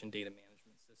Remediation Data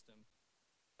Management System.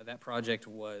 That project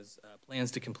was plans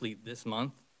to complete this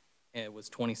month. It was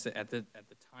 26 at the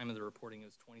time of the reporting. It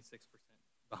was 26%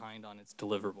 behind on its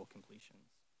deliverable completions.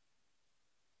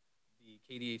 The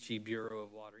KDHE Bureau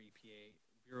of Water EPA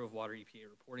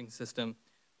reporting system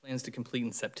plans to complete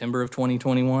in September of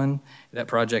 2021. That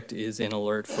project is in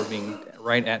alert for being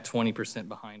right at 20%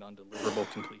 behind on deliverable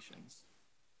completions.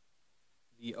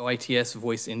 The OITS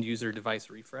voice end user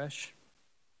device refresh.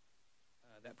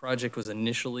 That project was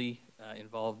initially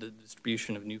involved in the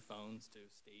distribution of new phones to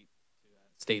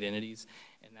state entities,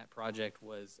 and that project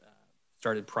was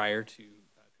started prior to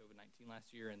COVID-19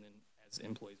 last year, and then as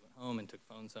employees went home and took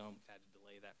phones home, we've had to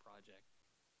delay that project.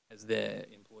 As the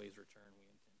employees return, we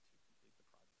intend to complete the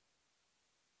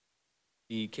project.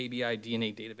 The KBI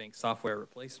DNA Databank software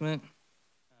replacement,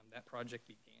 that project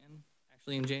began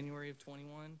actually in January of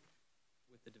 21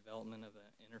 with the development of an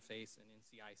interface, an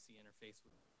NCIC interface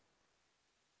with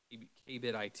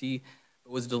KBIT IT,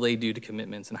 but was delayed due to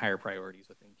commitments and higher priorities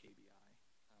within KBI.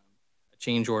 A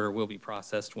change order will be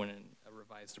processed when a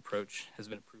revised approach has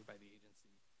been approved by the agency,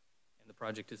 and the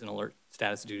project is in alert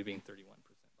status due to being 31% behind on.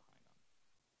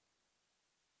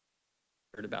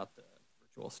 Heard about the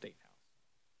virtual state house.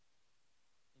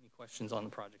 Any questions on the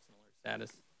project's in alert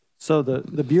status? So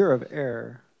the Bureau of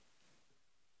Air,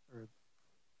 or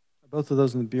both of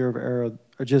those in the Bureau of Air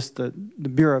are just the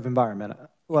Bureau of Environment.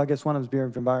 Well, I guess one of them's Bureau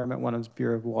of Environment, one of them's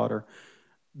Bureau of Water.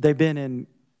 They've been in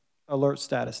alert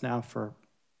status now for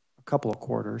a couple of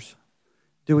quarters.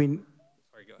 Do we? Sorry,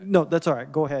 go ahead. No, that's all right.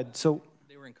 Go ahead. So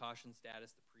they were in caution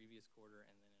status the previous quarter, and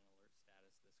then in alert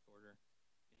status this quarter,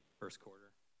 first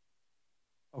quarter.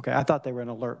 Okay, I thought they were in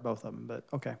alert, both of them, but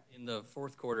okay. In the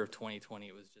fourth quarter of 2020,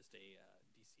 it was just a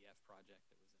DCF project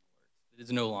that was in alert. It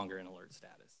is no longer in alert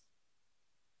status.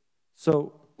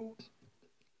 So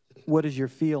what is your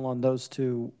feel on those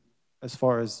two as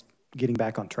far as getting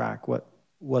back on track?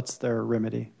 What's their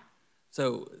remedy?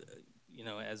 So, you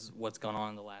know, as what's gone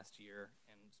on in the last year,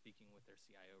 and speaking with their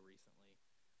CIO recently,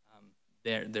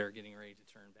 they're getting ready to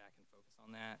turn back and focus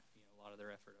on that. You know, a lot of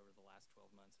their effort over the last 12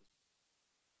 months is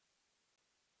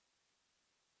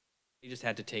they just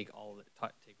had to take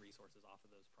resources off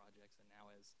of those projects, and now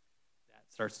as that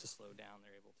starts to slow down,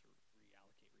 they're able to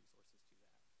reallocate resources to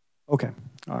that. Okay,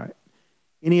 all right.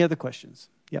 Any other questions?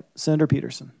 Yep, Senator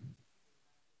Peterson.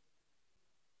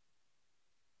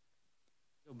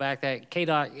 Go back, that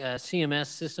ks.gov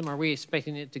system, are we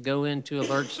expecting it to go into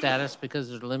alert status because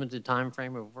there's a limited time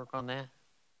frame of work on that?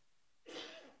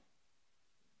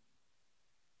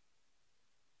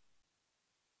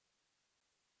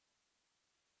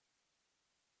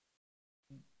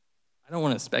 I don't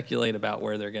want to speculate about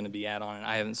where they're going to be at on it.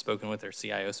 I haven't spoken with their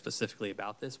CIO specifically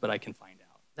about this, but I can find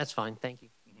out. That's fine, thank you.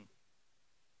 Mm-hmm.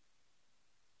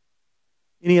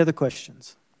 Any other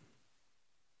questions?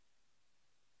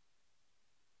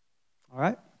 All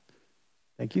right.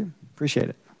 Thank you. Appreciate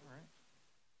it. All right.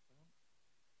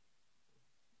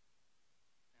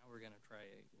 Now we're going to try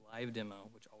a live demo,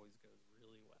 which always goes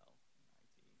really well in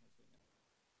IT, as we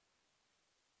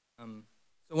know.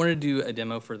 So I wanted to do a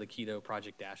demo for the Keto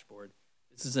project dashboard.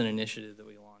 This is an initiative that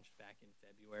we launched back in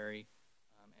February,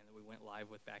 and that we went live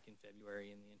with back in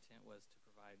February, and the intent was to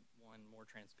provide, one, more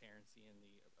transparency in the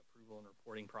approval and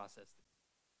reporting process,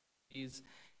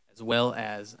 as well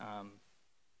as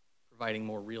providing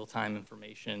more real-time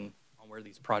information on where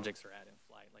these projects are at in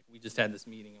flight. Like, we just had this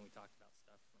meeting and we talked about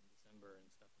stuff from December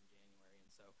and stuff from January, and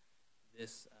so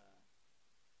this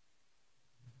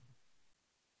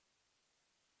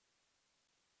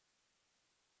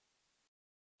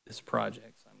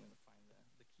project, so I'm going to find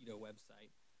the Keto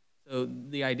website. So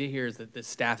the idea here is that the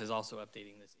staff is also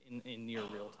updating this in near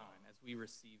real time. As we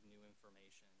receive new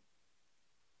information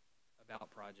about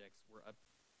projects, we're up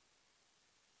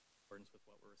in accordance with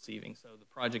what we're receiving. So the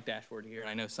project dashboard here, and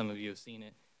I know some of you have seen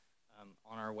it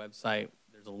on our website,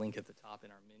 there's a link at the top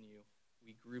in our menu.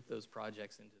 We group those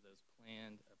projects into those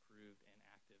planned, approved, and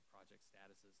active project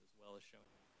statuses, as well as showing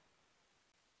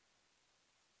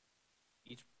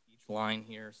each line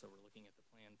here. So we're looking at the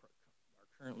plan. Our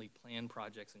currently planned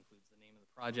projects includes the name of the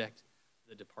project,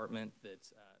 the department that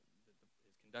is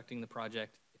conducting the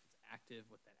project, if it's active,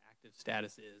 what that active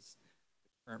status is, the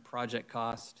current project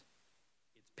cost,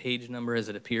 its page number as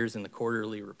it appears in the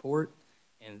quarterly report,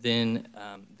 and then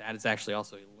that is actually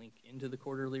also a link into the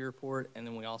quarterly report. And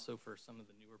then we also, for some of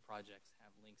the newer projects,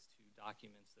 have links to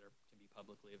documents that can be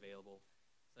publicly available,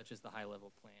 such as the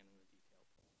high-level plan and the detailed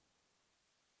plan.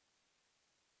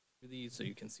 These, so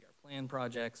you can see our plan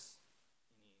projects,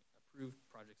 any approved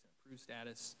projects and approved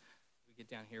status. We get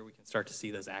down here, we can start to see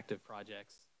those active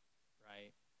projects,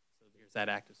 right? So here's that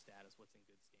active status, what's in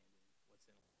good standing, what's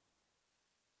in.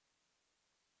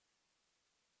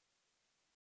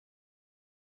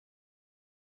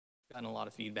 Gotten a lot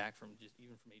of feedback from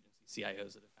even from agency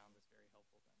CIOs that have found this very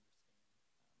helpful to understand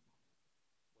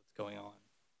what's going on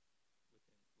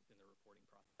within the reporting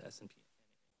process and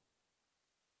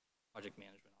project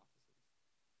management offices.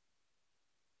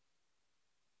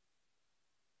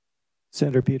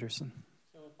 Senator Peterson.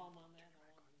 So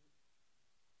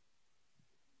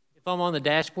if I'm on the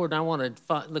dashboard and I want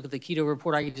to look at the keto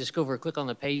report, I could just go over and click on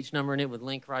the page number and it would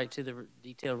link right to the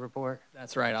detailed report?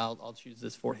 That's right. I'll choose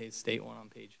this Fort Hays State one on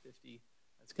page 50.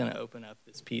 That's going to open up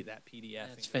this that PDF.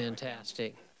 That's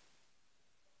fantastic.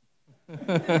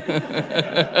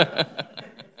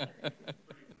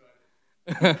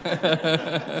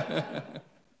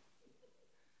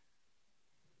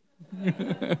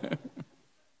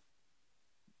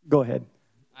 Go ahead.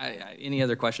 Any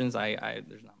other questions? There's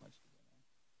not much.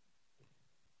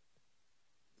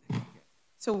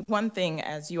 So one thing,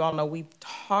 as you all know, we've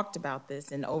talked about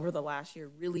this, and over the last year,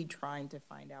 really trying to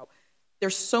find out,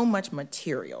 there's so much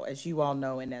material, as you all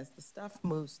know, and as the stuff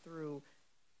moves through,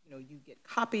 you know, you get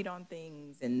copied on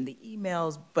things and the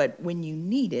emails, but when you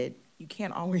need it, you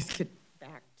can't always get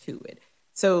back to it.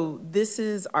 So this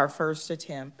is our first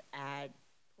attempt at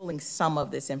pulling some of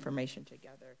this information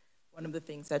together. One of the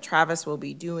things that Travis will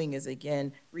be doing is,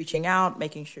 again, reaching out,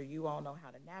 making sure you all know how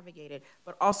to navigate it,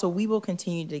 but also we will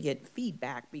continue to get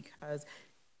feedback, because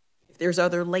if there's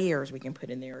other layers we can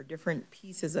put in there or different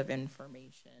pieces of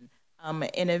information.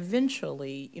 And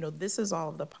eventually, you know, this is all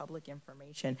of the public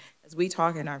information. As we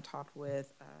talk, and I've talked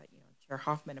with, you know, Chair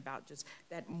Hoffman about just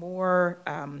that more,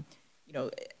 you know,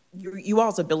 you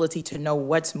all's ability to know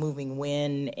what's moving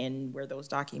when and where those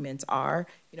documents are.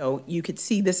 You know, you could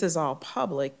see this is all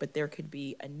public, but there could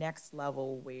be a next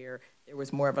level where there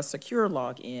was more of a secure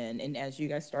login. And as you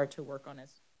guys start to work on,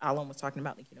 as Alan was talking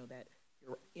about, like, you know, that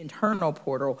your internal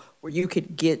portal where you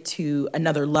could get to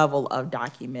another level of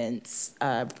documents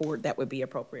for that would be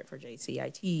appropriate for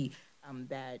JCIT,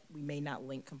 that we may not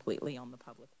link completely on the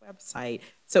public website.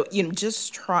 So, you know,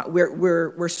 just try,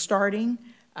 we're starting.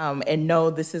 And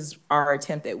know this is our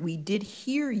attempt, that we did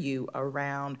hear you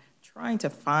around trying to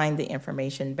find the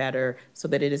information better so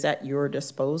that it is at your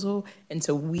disposal. And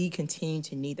so we continue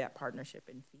to need that partnership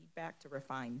and feedback to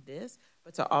refine this,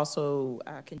 but to also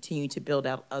continue to build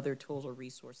out other tools or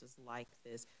resources like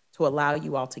this to allow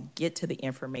you all to get to the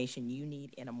information you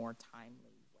need in a more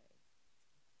timely way.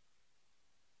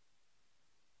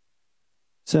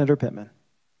 Senator Pittman.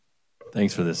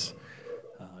 Thanks for this.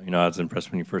 You know, I was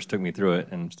impressed when you first took me through it,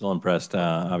 and I'm still impressed.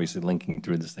 Obviously, linking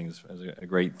through this thing is a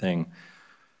great thing.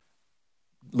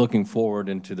 Looking forward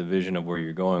into the vision of where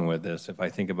you're going with this, if I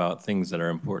think about things that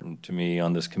are important to me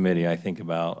on this committee, I think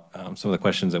about some of the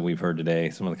questions that we've heard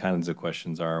today. Some of the kinds of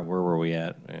questions are, where were we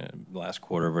at last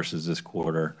quarter versus this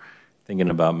quarter? Thinking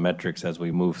about metrics as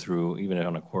we move through, even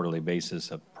on a quarterly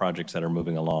basis, of projects that are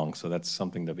moving along. So that's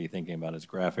something to be thinking about, is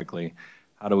graphically.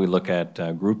 How do we look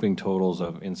at grouping totals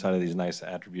of inside of these nice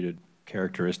attributed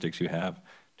characteristics you have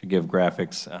to give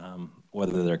graphics,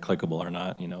 whether they're clickable or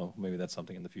not? You know, maybe that's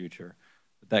something in the future.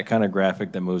 But that kind of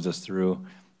graphic that moves us through,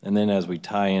 and then as we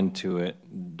tie into it,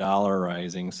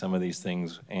 dollarizing some of these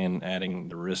things and adding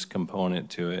the risk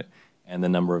component to it and the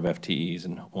number of FTEs,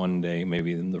 and one day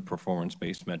maybe in the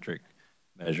performance-based metric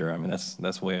measure. I mean,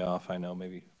 that's way off, I know,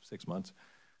 maybe 6 months.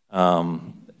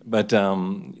 That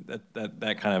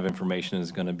kind of information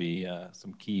is going to be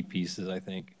some key pieces, I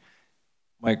think.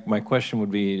 My question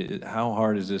would be, how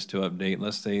hard is this to update?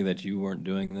 Let's say that you weren't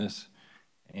doing this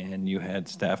and you had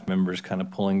staff members kind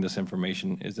of pulling this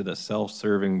information. Is it a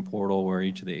self-serving portal where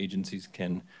each of the agencies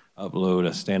can upload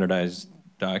a standardized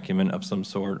document of some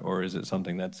sort, or is it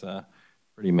something that's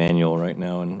pretty manual right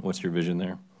now, and what's your vision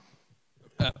there?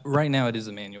 Right now, it is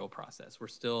a manual process. We're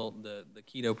still, the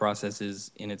keto process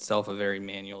is in itself a very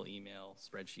manual email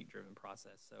spreadsheet-driven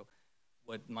process. So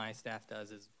what my staff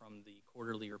does is, from the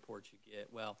quarterly reports you get,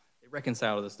 well, they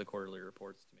reconcile this to quarterly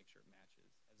reports to make sure it matches.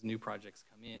 As new projects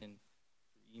come in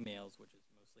through emails, which is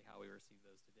mostly how we receive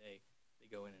those today, they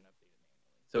go in and update it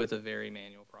manually. So it's a very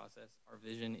manual process. Our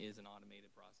vision is an automated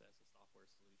process, a software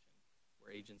solution, where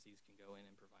agencies can go in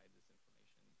and provide this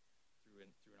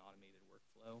information through an automated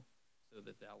workflow, so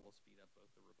that will speed up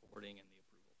both the reporting and the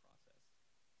approval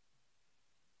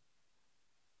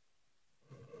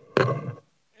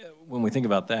process. When we think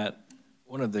about that,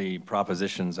 one of the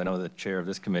propositions I know the chair of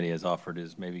this committee has offered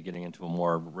is maybe getting into a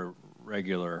more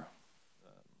regular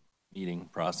meeting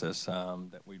process,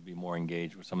 that we'd be more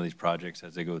engaged with some of these projects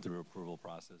as they go through approval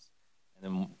process. And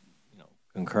then, you know,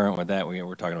 concurrent with that,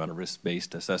 we're talking about a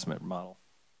risk-based assessment model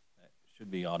that should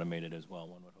be automated as well,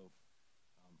 one would hope.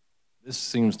 This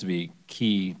seems to be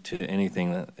key to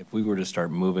anything that, if we were to start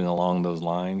moving along those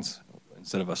lines,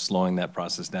 instead of us slowing that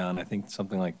process down, I think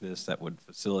something like this that would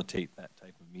facilitate that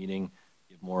type of meeting,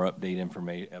 give more updated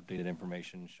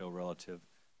information, show relative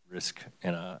risk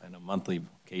in a monthly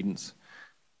cadence,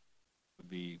 would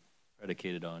be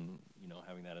predicated on, you know,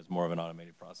 having that as more of an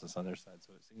automated process on their side.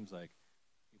 So it seems like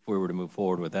if we were to move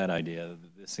forward with that idea,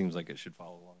 this seems like it should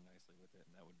follow along nicely with it,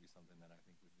 and that would be something that I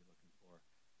think we'd be looking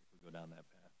go down that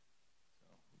path.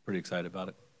 So pretty excited about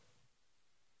it.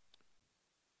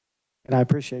 And I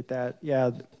appreciate that.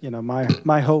 Yeah, you know,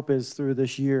 my hope is through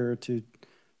this year to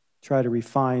try to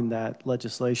refine that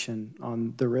legislation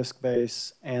on the risk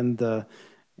base and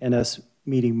us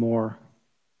meeting more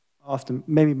often.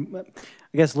 Maybe,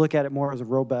 I guess, look at it more as a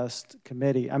robust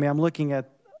committee. I mean, I'm looking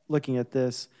at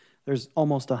this. There's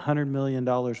almost $100 million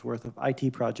worth of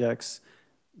IT projects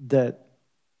that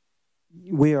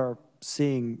we are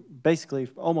seeing basically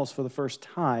almost for the first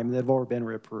time that have already been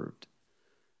reapproved.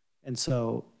 And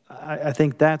so I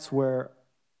think that's where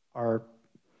our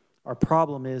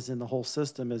problem is in the whole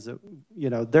system is that, you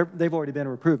know, they've already been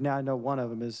approved. Now I know one of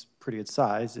them is pretty good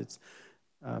size. It's,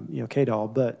 you know,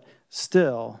 KDOL, but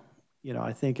still, you know,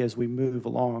 I think as we move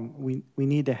along, we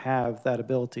need to have that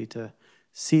ability to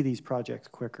see these projects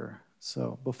quicker.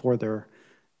 So before they're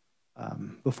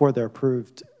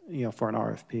approved, you know, for an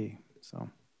RFP. So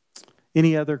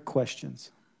any other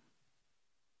questions?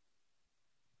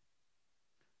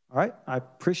 All right, I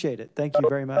appreciate it. Thank you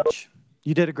very much.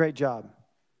 You did a great job.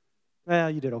 Well,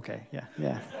 you did okay.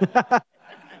 Yeah.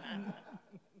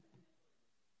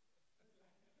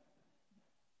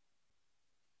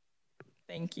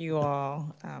 Thank you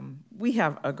all. We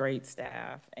have a great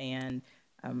staff, and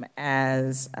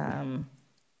as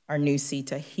our new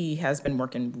CETA, he has been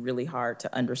working really hard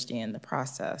to understand the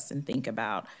process and think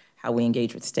about how we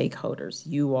engage with stakeholders,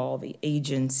 you all, the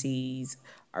agencies,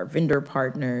 our vendor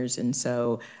partners, and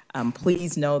so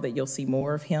please know that you'll see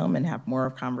more of him and have more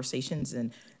of conversations.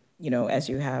 And you know, as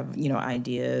you have, you know,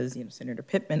 ideas, you know, Senator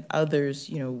Pittman, others,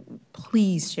 you know,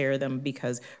 please share them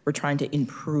because we're trying to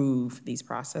improve these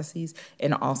processes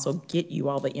and also get you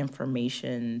all the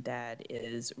information that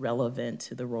is relevant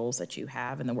to the roles that you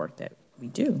have and the work that we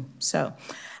do. So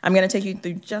I'm going to take you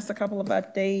through just a couple of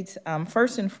updates.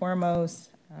 First and foremost,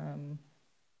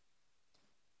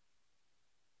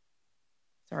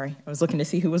 sorry, I was looking to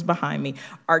see who was behind me.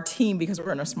 Our team, because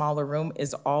we're in a smaller room,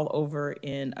 is all over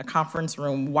in a conference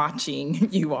room watching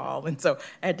you all. And so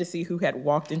I had to see who had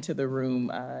walked into the room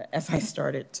as I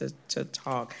started to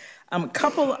talk. A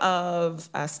couple of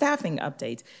staffing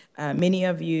updates. Many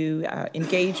of you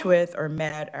engaged with or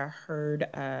met or heard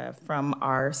from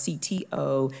our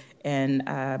CTO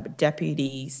and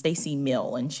Deputy Stacy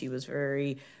Mill, and she was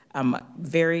very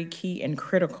key and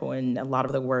critical in a lot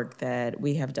of the work that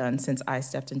we have done since I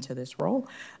stepped into this role.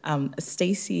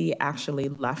 Stacy actually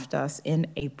left us in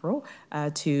April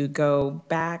to go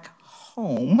back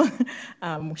home.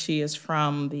 She is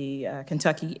from the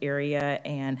Kentucky area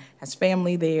and has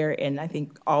family there. And I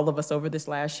think all of us over this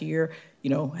last year, you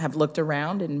know, have looked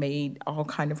around and made all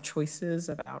kind of choices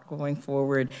about going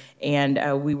forward.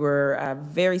 And we were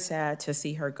very sad to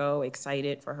see her go,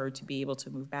 excited for her to be able to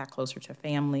move back closer to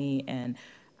family and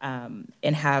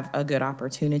have a good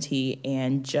opportunity,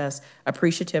 and just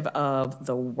appreciative of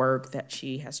the work that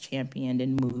she has championed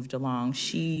and moved along.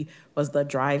 She was the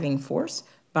driving force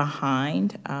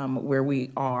behind where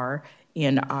we are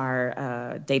in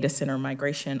our data center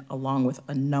migration, along with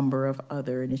a number of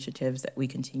other initiatives that we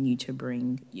continue to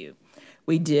bring you.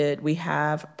 We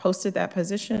have posted that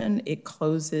position. It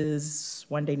closes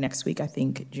one day next week, I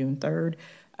think June 3rd.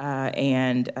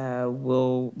 And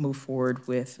we'll move forward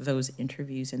with those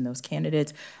interviews and those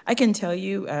candidates. I can tell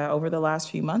you over the last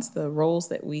few months, the roles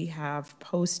that we have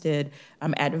posted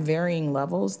at varying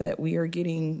levels, that we are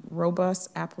getting robust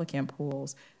applicant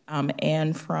pools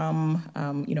and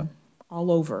from, you know,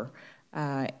 all over.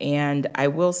 And I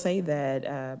will say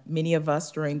that many of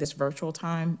us during this virtual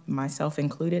time, myself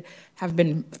included, have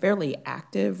been fairly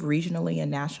active regionally and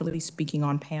nationally, speaking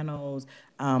on panels,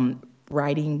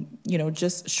 writing, you know,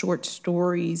 just short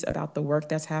stories about the work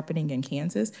that's happening in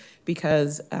Kansas,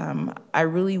 because I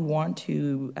really want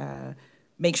to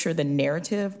make sure the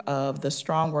narrative of the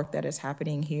strong work that is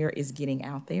happening here is getting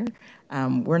out there.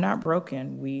 We're not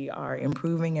broken. We are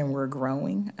improving and we're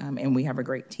growing, and we have a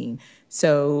great team.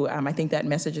 So I think that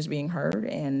message is being heard,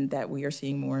 and that we are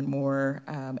seeing more and more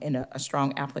in a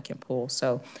strong applicant pool.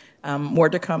 So more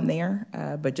to come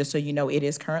there, but just so you know, it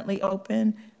is currently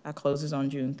open, closes on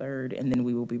June 3rd, and then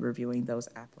we will be reviewing those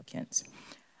applicants.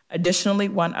 Additionally,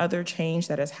 one other change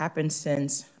that has happened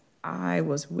since I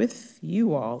was with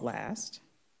you all last,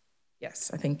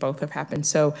 yes, I think both have happened.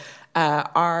 So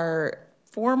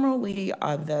formerly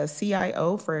the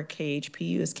CIO for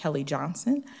KHPU is Kelly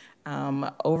Johnson.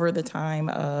 Over the time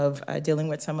of dealing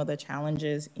with some of the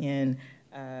challenges in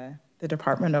the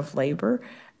Department of Labor,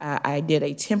 I did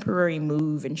a temporary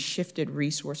move and shifted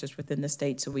resources within the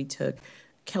state. So we took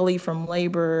Kelly from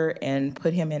labor and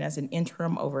put him in as an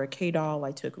interim over at KDOL.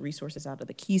 I took resources out of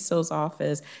the KSO's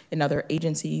office and other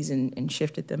agencies and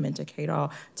shifted them into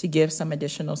KDOL to give some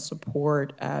additional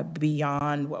support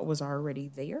beyond what was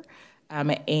already there.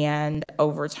 And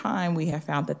over time, we have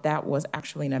found that that was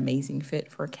actually an amazing fit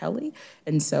for Kelly.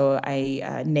 And so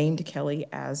I named Kelly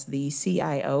as the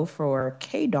CIO for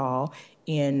KDOL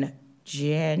in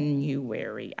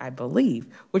January, I believe,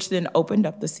 which then opened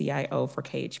up the CIO for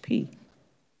KHP.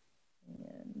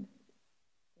 And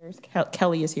there's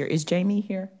Kelly is here. Is Jamie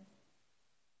here?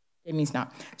 Jamie's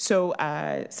not. So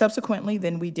subsequently,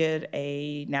 then we did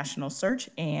a national search,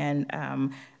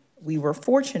 and we were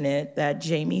fortunate that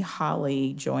Jamie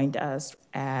Holly joined us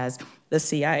as the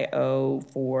CIO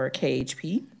for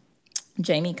KHP.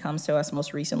 Jamie comes to us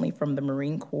most recently from the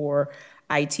Marine Corps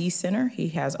IT Center. He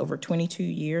has over 22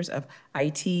 years of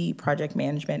IT, project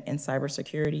management, and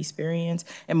cybersecurity experience,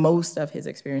 and most of his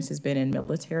experience has been in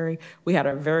military. We had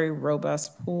a very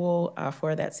robust pool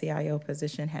for that CIO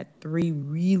position, had 3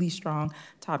 really strong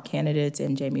top candidates,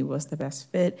 and Jamie was the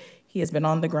best fit. He has been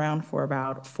on the ground for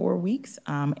about 4 weeks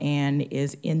and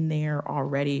is in there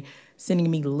already sending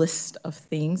me lists of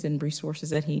things and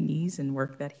resources that he needs and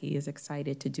work that he is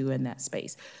excited to do in that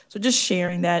space. So just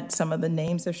sharing that, some of the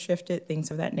names have shifted,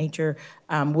 things of that nature.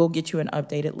 We'll get you an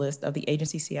updated list of the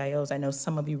agency CIOs. I know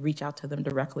some of you reach out to them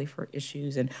directly for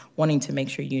issues and wanting to make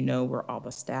sure you know where all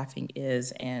the staffing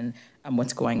is and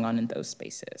what's going on in those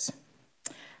spaces.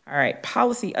 All right,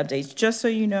 policy updates. Just so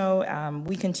you know,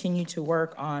 we continue to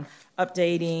work on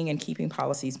updating and keeping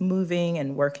policies moving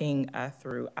and working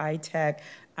through ITech.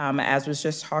 As was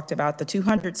just talked about, the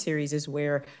 200 series is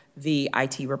where the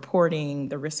IT reporting,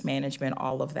 the risk management,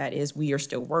 all of that is. We are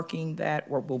still working that.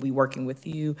 We'll be working with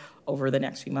you over the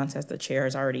next few months, as the chair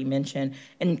has already mentioned,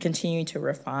 and continue to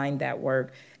refine that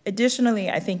work.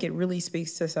 Additionally, I think it really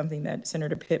speaks to something that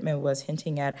Senator Pittman was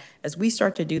hinting at. As we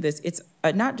start to do this, it's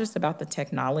not just about the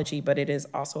technology, but it is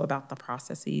also about the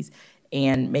processes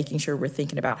and making sure we're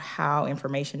thinking about how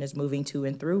information is moving to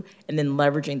and through, and then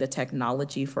leveraging the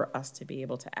technology for us to be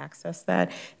able to access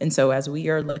that. And so as we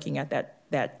are looking at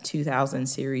that 2000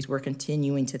 series, we're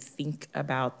continuing to think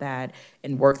about that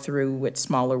and work through with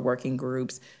smaller working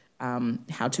groups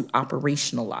how to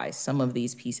operationalize some of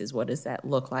these pieces. What does that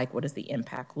look like? What does the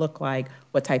impact look like?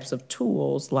 What types of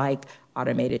tools, like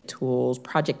automated tools,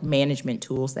 project management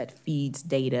tools that feeds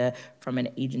data from an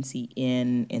agency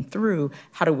in and through,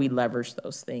 how do we leverage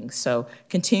those things? So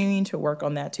continuing to work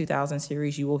on that 2000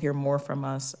 series. You will hear more from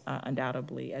us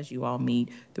undoubtedly as you all meet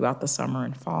throughout the summer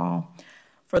and fall.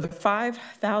 For the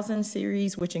 5000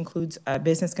 series, which includes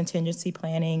business contingency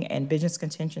planning and business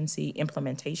contingency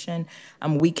implementation,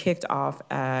 we kicked off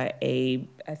I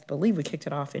believe we kicked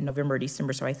it off in November or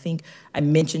December. So I think I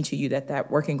mentioned to you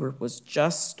that working group was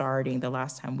just starting the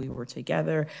last time we were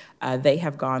together. They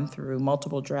have gone through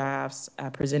multiple drafts,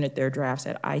 presented their drafts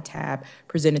at ITAB,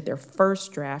 presented their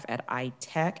first draft at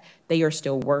ITech. They are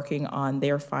still working on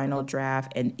their final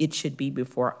draft, and it should be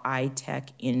before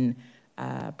ITech in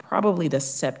probably the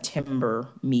September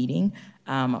meeting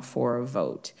for a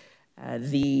vote.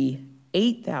 The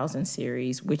 8000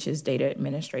 series, which is data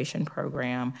administration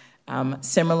program,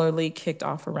 similarly kicked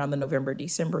off around the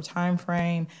November-December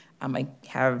timeframe. I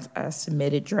have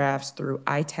submitted drafts through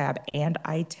ITAB and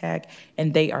ITech,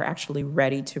 and they are actually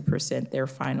ready to present their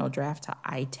final draft to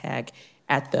ITech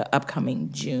at the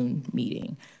upcoming June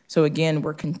meeting. So again,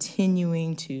 we're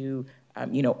continuing to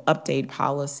update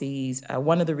policies.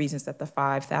 One of the reasons that the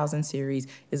 5000 series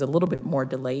is a little bit more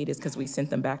delayed is because we sent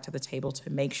them back to the table to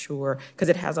make sure, because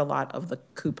it has a lot of the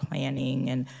coup planning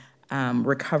and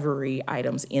recovery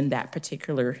items in that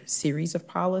particular series of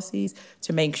policies,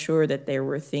 to make sure that there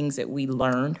were things that we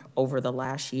learned over the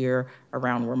last year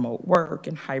around remote work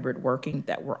and hybrid working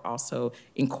that were also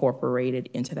incorporated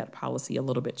into that policy a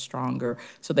little bit stronger.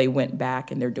 So they went back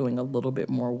and they're doing a little bit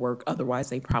more work. Otherwise,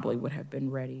 they probably would have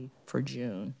been ready for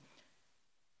June.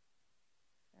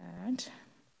 And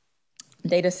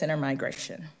data center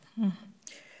migration.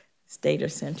 This data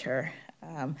center.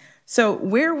 So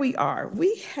where we are,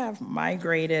 we have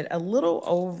migrated a little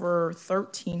over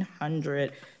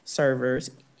 1,300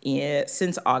 servers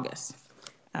since August.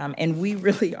 And we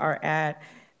really are at,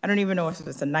 I don't even know if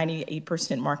it's a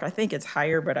 98% mark. I think it's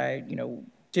higher, but I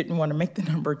didn't want to make the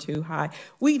number too high.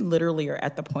 We literally are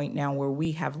at the point now where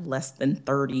we have less than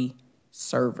 30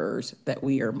 servers that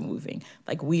we are moving.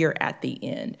 Like, we are at the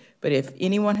end. But if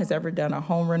anyone has ever done a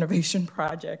home renovation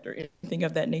project or anything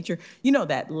of that nature,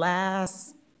 that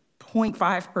last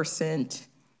 0.5%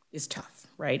 is tough,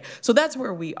 right? So that's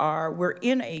where we are. We're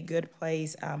in a good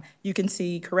place. You can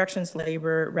see corrections,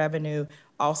 labor, revenue,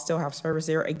 all still have service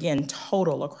there. Again,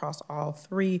 total across all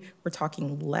three, we're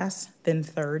talking less than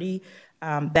 30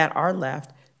 that are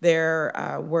left. There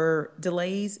were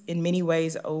delays in many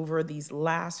ways over these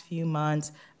last few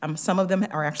months. Some of them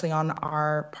are actually on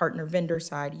our partner vendor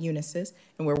side, Unisys,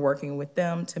 and we're working with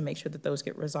them to make sure that those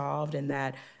get resolved and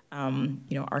that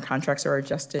our contracts are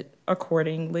adjusted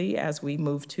accordingly as we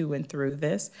move to and through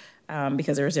this,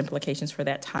 because there's implications for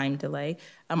that time delay.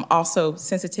 Also,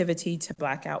 sensitivity to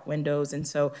blackout windows, and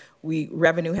so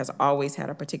revenue has always had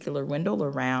a particular window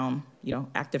around,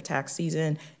 active tax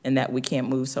season, and that we can't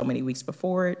move so many weeks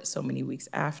before it, so many weeks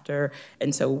after.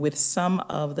 And so with some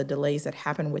of the delays that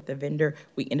happened with the vendor,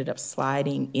 we ended up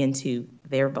sliding into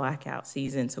their blackout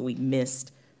season, so we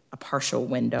missed a partial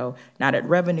window, not at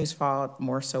revenue's fault,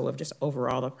 more so of just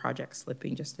overall the project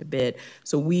slipping just a bit.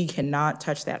 So we cannot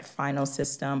touch that final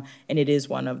system, and it is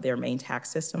one of their main tax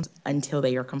systems until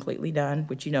they are completely done,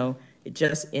 which, it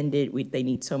just ended. They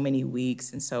need so many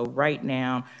weeks. And so right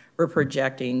now, we're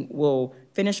projecting we'll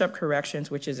finish up corrections,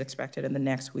 which is expected in the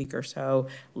next week or so.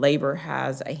 Labor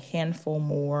has a handful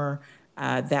more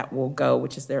that will go,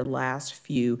 which is their last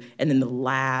few. And then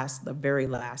the very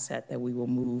last set that we will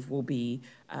move will be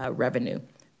revenue.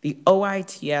 The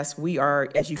OITS, we are,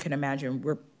 as you can imagine,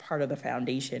 we're part of the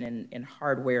foundation in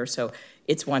hardware. So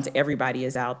it's once everybody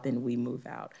is out, then we move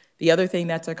out. The other thing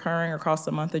that's occurring across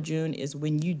the month of June is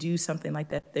when you do something like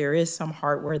that, there is some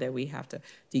hardware that we have to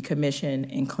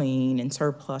decommission and clean and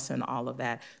surplus and all of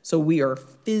that. So we are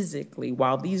physically,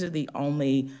 while these are the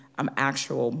only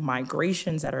actual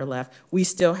migrations that are left, we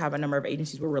still have a number of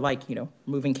agencies where we're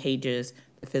moving cages,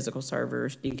 the physical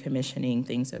servers, decommissioning,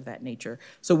 things of that nature.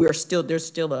 So there's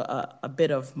still a bit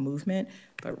of movement,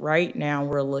 but right now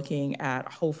we're looking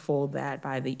at hopeful that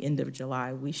by the end of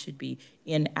July, we should be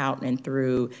in, out, and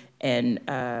through, and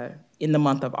in the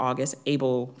month of August,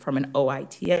 able from an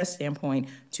OITS standpoint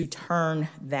to turn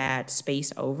that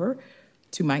space over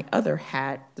to my other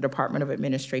hat, the Department of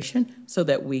Administration, so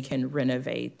that we can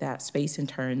renovate that space and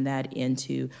turn that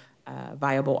into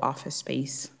viable office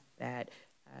space that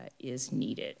is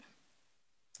needed.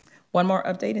 One more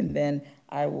update, and then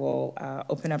I will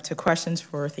open up to questions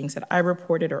for things that I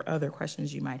reported or other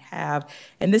questions you might have.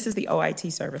 And this is the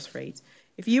OIT service rates.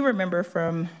 If you remember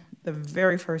from the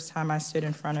very first time I stood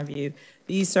in front of you,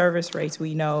 these service rates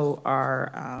we know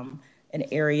are an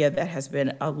area that has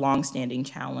been a longstanding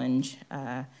challenge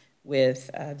with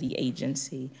the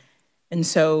agency. And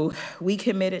so we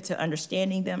committed to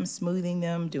understanding them, smoothing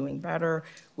them, doing better.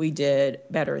 We did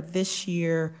better this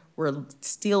year. We're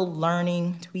still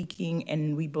learning, tweaking,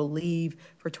 and we believe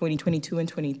for 2022 and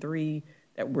 23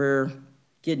 that we're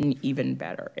getting even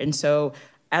better. And so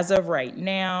as of right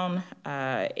now,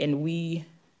 and we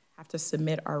have to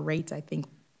submit our rates, I think,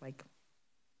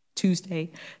 Tuesday.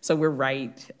 So we're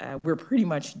we're pretty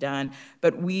much done,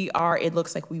 but it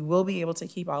looks like we will be able to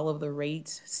keep all of the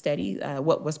rates steady.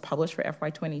 What was published for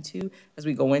FY22, as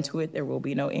we go into it, there will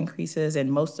be no increases,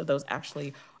 and most of those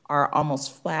actually are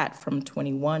almost flat from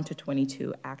 21 to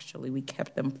 22. Actually, we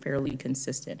kept them fairly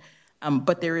consistent.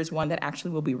 But there is one that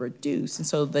actually will be reduced, and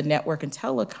so the network and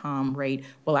telecom rate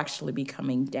will actually be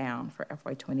coming down for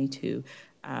FY22,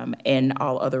 and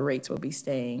all other rates will be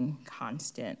staying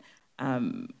constant.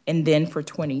 And then for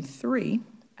 23,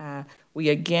 we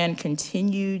again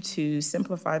continue to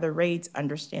simplify the rates,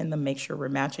 understand them, make sure we're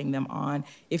matching them on.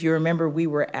 If you remember, we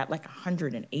were at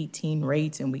 118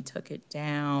 rates and we took it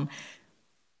down.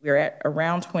 We're at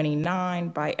around 29.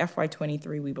 By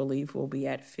FY23, we believe we'll be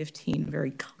at 15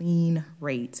 very clean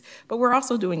rates. But we're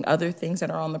also doing other things that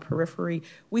are on the periphery.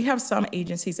 We have some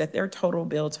agencies that their total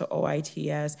bill to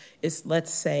OITS is,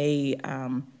 let's say,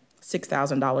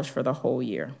 $6,000 for the whole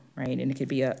year, right? And it could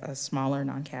be a smaller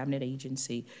non-cabinet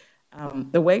agency.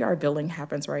 The way our billing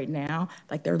happens right now,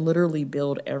 they're literally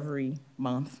billed every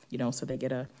month, so they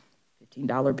get a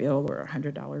 $15 bill or a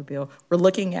 $100 bill. We're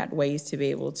looking at ways to be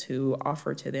able to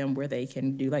offer to them where they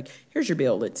can do here's your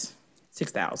bill, it's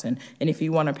 $6,000. And if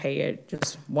you want to pay it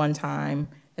just one time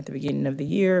at the beginning of the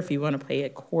year, if you want to pay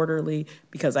it quarterly,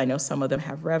 because I know some of them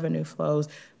have revenue flows,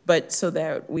 but so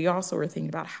that we also are thinking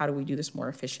about how do we do this more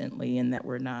efficiently, and that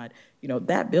we're not,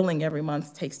 that billing every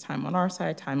month takes time on our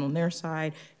side, time on their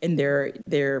side, and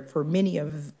they're for many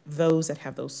of those that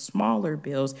have those smaller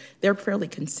bills, they're fairly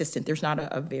consistent. There's not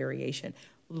a variation.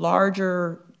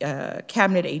 Larger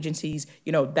cabinet agencies,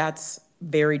 that's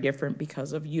very different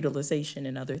because of utilization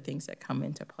and other things that come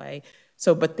into play.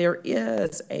 So, but there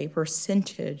is a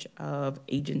percentage of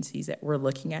agencies that we're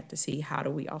looking at to see how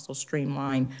do we also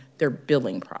streamline their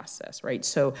billing process, right?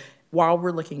 So while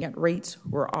we're looking at rates,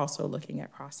 we're also looking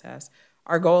at process.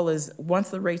 Our goal is,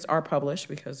 once the rates are published,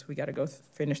 because we got to go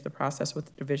finish the process with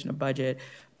the Division of Budget,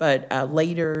 but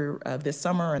later this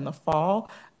summer and the fall,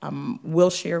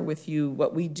 we'll share with you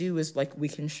what we do is, like, we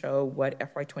can show what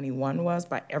FY21 was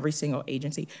by every single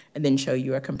agency, and then show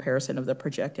you a comparison of the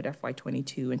projected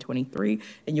FY22 and 23,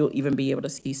 and you'll even be able to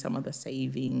see some of the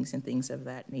savings and things of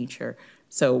that nature.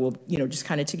 So we'll, just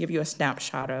kind of to give you a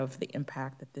snapshot of the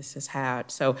impact that this has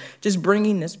had. So just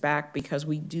bringing this back, because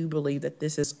we do believe that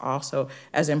this is also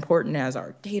as important as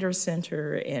our data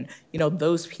center and,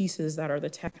 those pieces that are the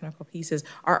technical pieces.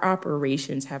 Our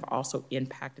operations have also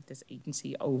impacted this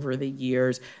agency over the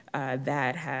years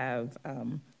that have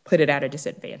put it at a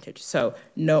disadvantage. So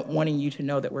wanting you to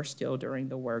know that we're still doing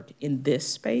the work in this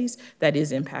space that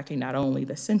is impacting not only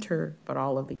the center, but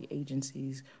all of the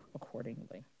agencies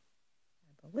accordingly.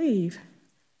 I believe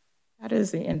that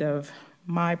is the end of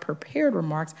my prepared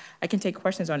remarks. I can take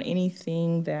questions on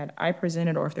anything that I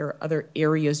presented, or if there are other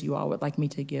areas you all would like me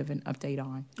to give an update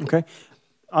on. Okay.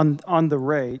 On the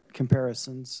rate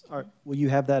comparisons, will you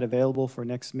have that available for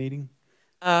next meeting?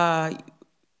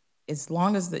 As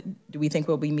long as do we think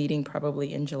we'll be meeting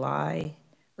probably in July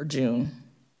or June?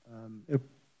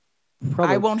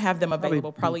 I won't have them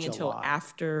available probably until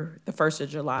after the 1st of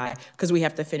July, because we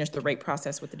have to finish the rate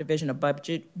process with the Division of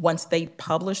Budget. Once they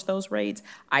publish those rates,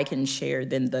 I can share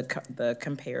then the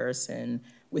comparison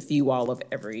with you all of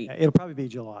every. It'll probably be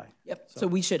July. Yep. So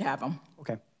we should have them.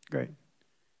 Okay, great.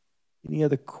 Any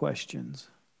other questions?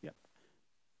 Yep.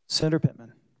 Senator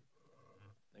Pittman.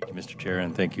 Thank you, Mr. Chair,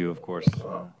 and thank you, of course,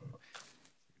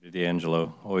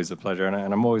 D'Angelo. Always a pleasure, and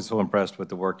I'm always so impressed with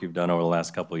the work you've done over the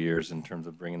last couple of years in terms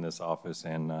of bringing this office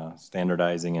and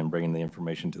standardizing and bringing the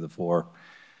information to the fore.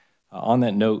 On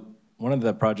that note, one of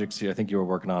the projects I think you were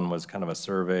working on was kind of a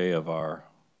survey of our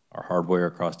hardware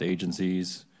across the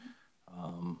agencies,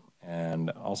 and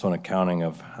also an accounting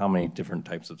of how many different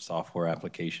types of software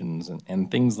applications and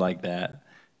things like that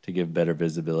to give better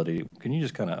visibility. Can you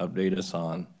just kind of update us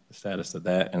on the status of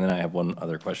that? And then I have one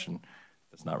other question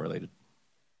that's not related.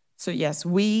 So yes,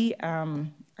 we, I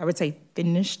would say,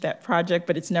 finished that project,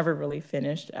 but it's never really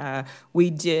finished. We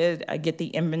did get the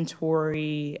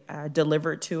inventory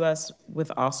delivered to us,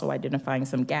 with also identifying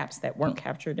some gaps that weren't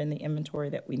captured in the inventory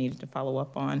that we needed to follow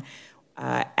up on.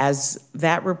 As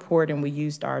that report, and we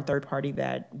used our third party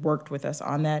that worked with us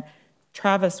on that,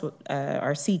 Travis,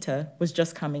 our CETA, was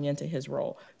just coming into his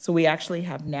role. So we actually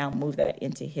have now moved that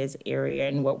into his area,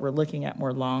 and what we're looking at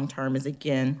more long-term is,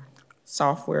 again,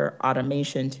 software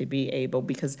automation to be able,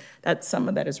 because some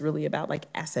of that is really about like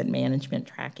asset management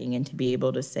tracking, and to be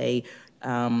able to say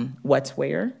what's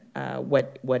where,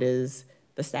 what is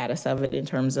the status of it in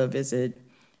terms of, is it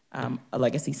a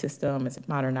legacy system, is it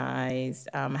modernized,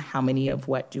 how many of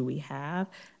what do we have,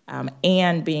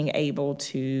 and being able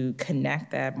to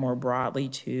connect that more broadly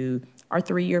to our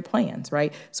 3-year plans,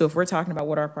 right? So if we're talking about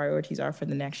what our priorities are for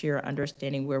the next year,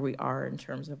 understanding where we are in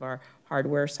terms of our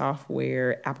hardware,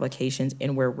 software, applications,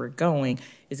 and where we're going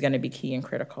is going to be key and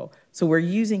critical. So we're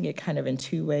using it kind of in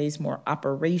 2 ways, more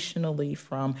operationally,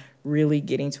 from really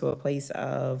getting to a place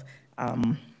of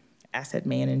asset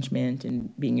management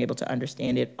and being able to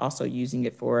understand it, also using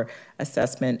it for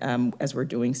assessment as we're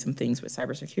doing some things with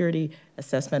cybersecurity,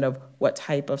 assessment of what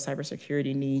type of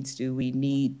cybersecurity needs do we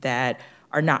need that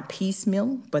are not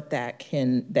piecemeal, but that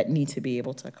need to be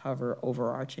able to cover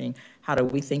overarching. How do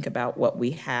we think about what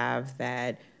we have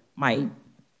that might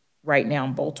right now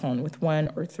bolt on with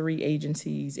 1 or 3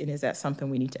 agencies, and is that something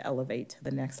we need to elevate to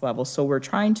the next level? So we're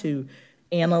trying to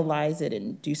analyze it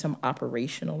and do some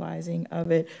operationalizing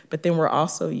of it, but then we're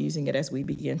also using it as we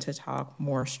begin to talk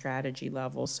more strategy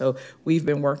level. So we've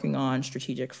been working on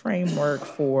strategic framework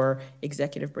for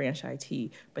executive branch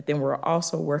IT, but then we're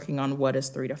also working on what is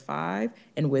 3 to 5,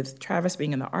 and with Travis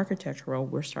being in the architect role,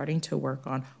 we're starting to work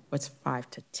on what's 5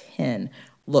 to 10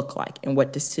 look like, and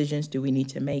what decisions do we need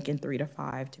to make in 3 to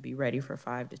 5 to be ready for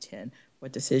 5 to 10?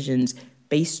 What decisions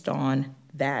based on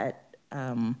that,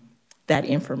 that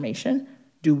information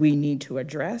do we need to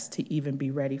address to even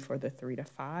be ready for the 3 to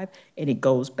 5? And it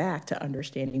goes back to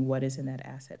understanding what is in that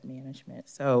asset management.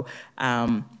 So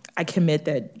I commit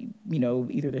that,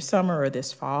 either this summer or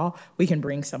this fall, we can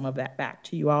bring some of that back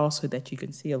to you all so that you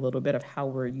can see a little bit of how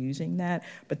we're using that.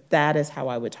 But that is how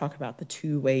I would talk about the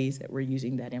 2 ways that we're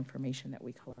using that information that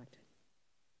we collected.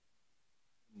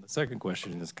 The second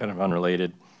question is kind of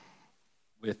unrelated.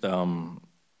 With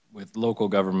local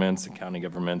governments and county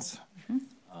governments,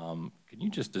 can you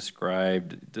just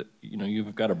describe,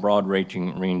 you've got a broad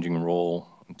ranging role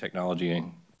in technology,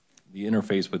 and the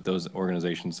interface with those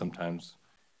organizations sometimes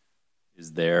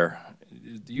is there.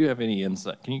 do you have any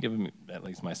insight? Can you give me, at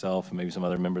least myself and maybe some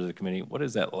other members of the committee, what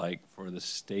is that like for the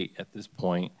state at this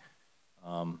point?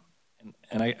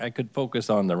 And I could focus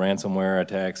on the ransomware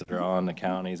attacks that are on the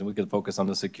counties, and we could focus on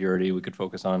the security, we could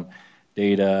focus on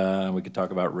data, we could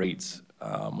talk about rates,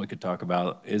 we could talk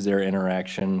about, is there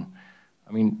interaction?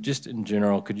 I mean, just in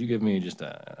general, could you give me just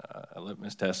a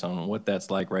litmus test on what that's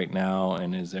like right now,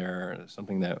 and is there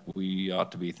something that we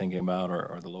ought to be thinking about,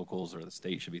 or the locals or the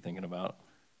state should be thinking about?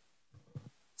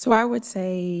 So I would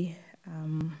say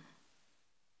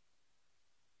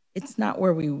it's not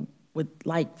where we would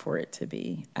like for it to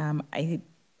be. I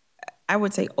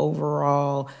would say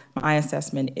overall, my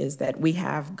assessment is that we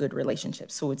have good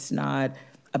relationships. So it's not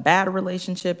a bad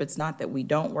relationship. It's not that we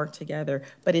don't work together,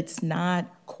 but it's not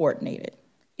coordinated.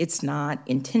 It's not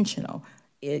intentional.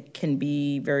 It can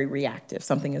be very reactive.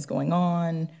 Something is going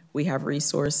on, we have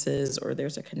resources, or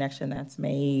there's a connection that's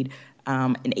made.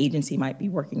 An agency might be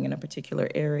working in a particular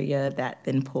area that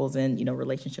then pulls in,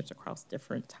 relationships across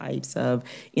different types of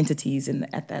entities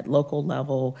at that local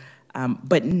level,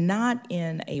 but not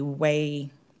in a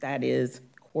way that is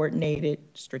coordinated,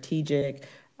 strategic,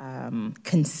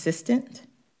 consistent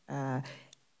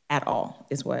at all,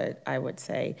 is what I would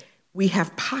say. We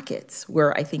have pockets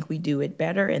where I think we do it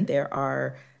better, and there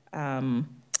are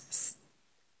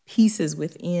pieces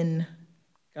within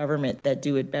government that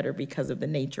do it better because of the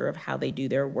nature of how they do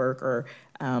their work, or,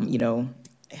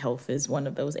 health is one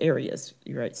of those areas,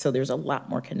 right? So there's a lot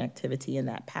more connectivity in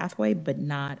that pathway, but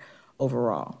not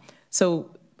overall.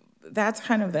 So that's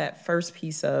kind of that first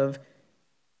piece of,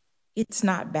 it's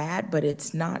not bad, but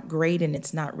it's not great, and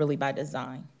it's not really by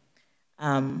design.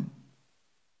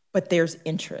 But there's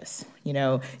interest.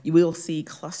 You will see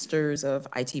clusters of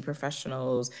IT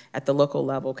professionals at the local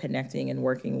level connecting and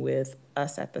working with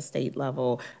us at the state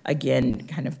level, again,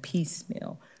 kind of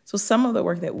piecemeal. So some of the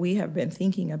work that we have been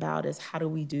thinking about is, how do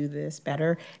we do this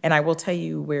better? And I will tell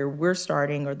you where we're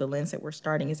starting, or the lens that we're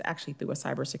starting, is actually through a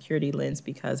cybersecurity lens,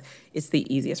 because it's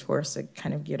the easiest for us to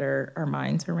kind of get our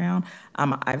minds around.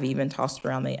 I've even tossed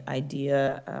around the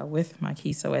idea with my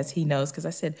KSO, as he knows, because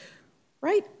I said,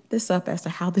 write this up as to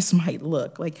how this might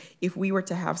look. Like, if we were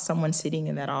to have someone sitting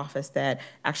in that office that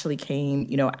actually came,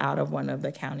 out of one of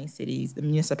the county cities, the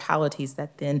municipalities,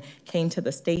 that then came to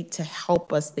the state to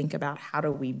help us think about, how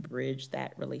do we bridge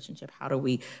that relationship? How do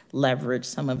we leverage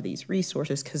some of these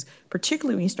resources? Because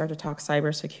particularly when you start to talk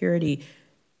cybersecurity,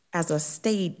 as a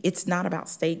state, it's not about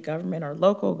state government or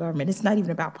local government. It's not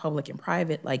even about public and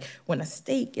private. Like, when a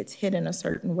state gets hit in a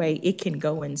certain way, it can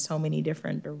go in so many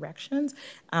different directions.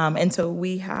 And so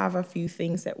we have a few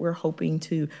things that we're hoping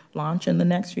to launch in the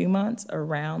next few months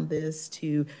around this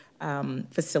to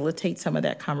facilitate some of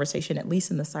that conversation, at least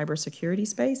in the cybersecurity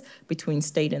space, between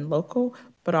state and local,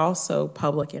 but also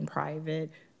public and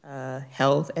private,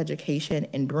 health, education,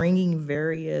 and bringing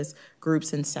various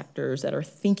groups and sectors that are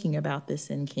thinking about this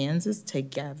in Kansas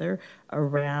together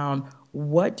around,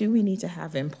 what do we need to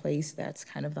have in place that's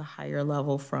kind of the higher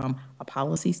level from a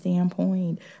policy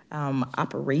standpoint,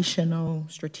 operational,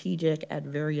 strategic, at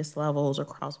various levels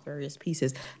across various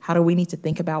pieces. How do we need to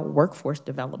think about workforce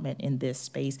development in this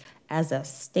space as a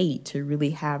state, to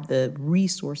really have the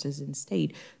resources in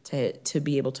state to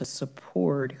be able to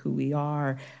support who we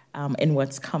are, and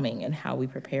what's coming, and how we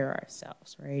prepare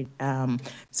ourselves, right?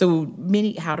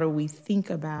 How do we think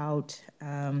about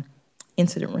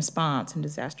incident response and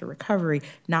disaster recovery,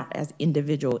 not as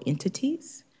individual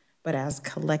entities, but as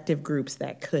collective groups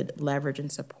that could leverage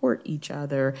and support each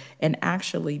other, and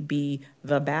actually be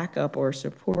the backup or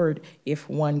support if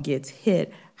one gets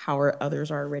hit? How are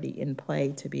others already in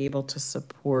play to be able to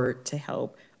support, to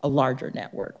help a larger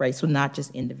network, right? So not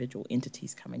just individual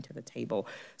entities coming to the table.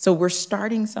 So we're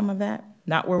starting some of that,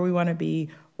 not where we want to be.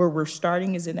 Where we're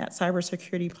starting is in that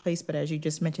cybersecurity place, but as you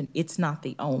just mentioned, it's not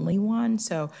the only one.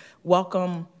 So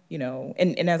welcome,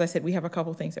 and as I said, we have a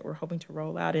couple things that we're hoping to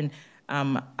roll out, and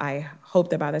I hope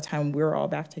that by the time we're all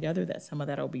back together, that some of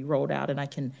that will be rolled out, and I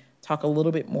can talk a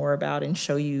little bit more about and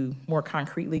show you more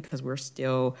concretely, because we're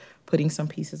still putting some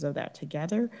pieces of that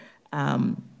together.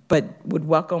 But would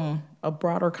welcome a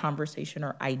broader conversation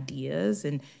or ideas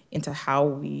into how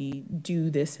we do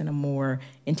this in a more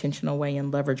intentional way,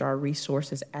 and leverage our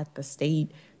resources at the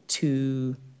state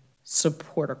to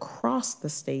support across the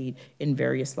state in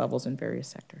various levels and various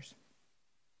sectors.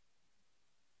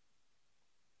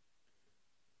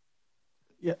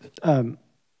 Yeah. So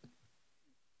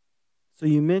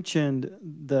you mentioned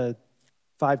the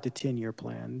 5 to 10 year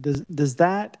plan. Does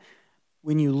that,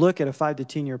 when you look at a 5 to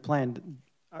 10 year plan,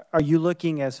 are you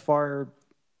looking as far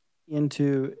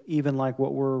into even like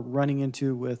what we're running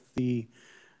into with the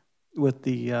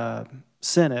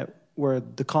Senate, where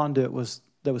the conduit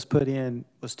that was put in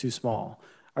was too small.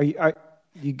 Do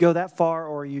you go that far,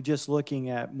 or are you just looking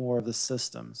at more of the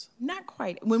systems? Not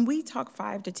quite. When we talk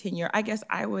 5 to 10 year, I guess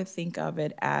I would think of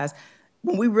it as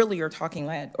when we really are talking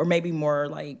like, or maybe more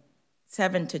like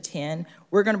 7 to 10,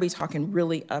 we're going to be talking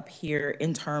really up here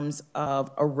in terms of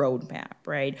a roadmap,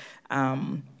 right?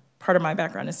 Part of my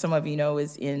background, as some of you know,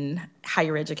 is in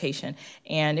higher education.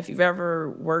 And if you've ever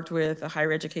worked with a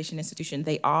higher education institution,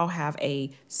 they all have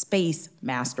a space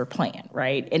master plan,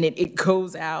 right? And it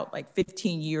goes out like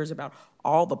 15 years about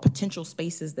all the potential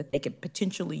spaces that they could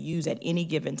potentially use at any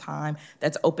given time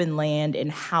that's open land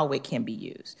and how it can be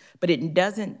used. But it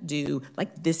doesn't do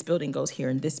like this building goes here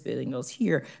and this building goes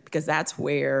here, because that's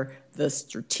where the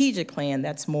strategic plan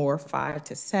that's more 5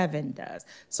 to 7 does.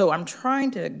 So I'm trying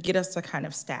to get us to kind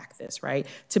of stack this, right?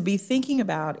 To be thinking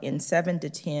about in 7 to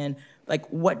 10, like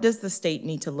what does the state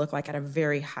need to look like at a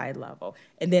very high level?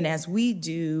 And then as we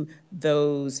do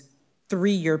those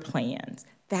 3-year plans,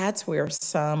 that's where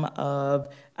some of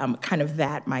kind of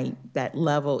that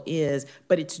level is,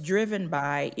 but it's driven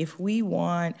by if we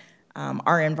want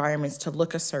our environments to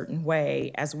look a certain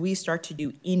way, as we start to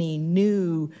do any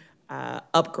new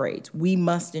upgrades, we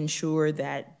must ensure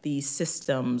that the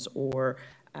systems or,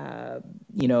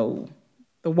 the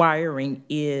wiring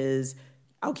is,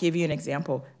 I'll give you an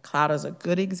example. Cloud is a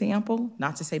good example,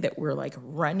 not to say that we're like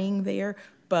running there,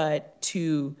 but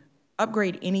to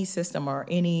upgrade any system or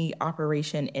any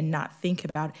operation and not think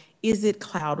about, is it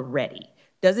cloud ready?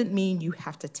 Doesn't mean you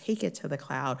have to take it to the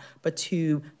cloud, but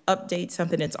to update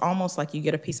something, it's almost like you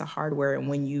get a piece of hardware and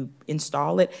when you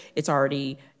install it, it's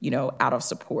already, out of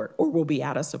support or will be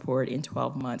out of support in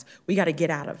 12 months. We got to get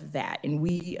out of that. And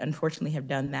we unfortunately have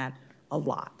done that a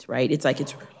lot, right? It's like,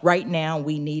 it's right now,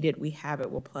 we need it, we have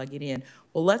it, we'll plug it in.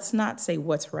 Well, let's not say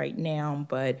what's right now,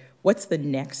 but what's the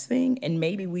next thing? And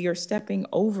maybe we are stepping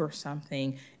over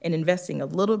something and investing a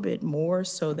little bit more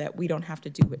so that we don't have to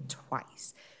do it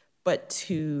twice. But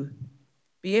to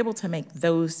be able to make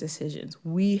those decisions,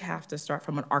 we have to start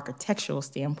from an architectural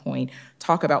standpoint,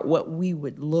 talk about what we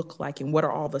would look like and what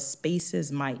are all the spaces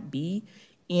might be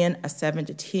in a 7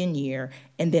 to 10 year.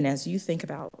 And then as you think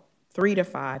about 3 to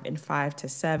 5 and 5 to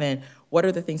 7, what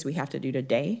are the things we have to do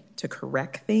today to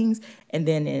correct things? And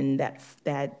then in that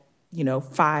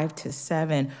 5 to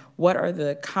 7, what are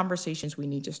the conversations we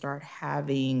need to start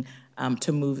having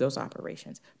to move those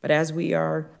operations? But as we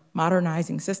are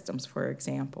modernizing systems, for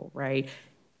example, right?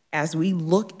 As we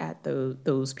look at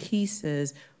those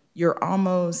pieces, you're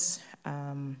almost,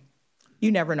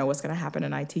 you never know what's going to happen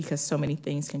in IT because so many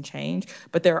things can change,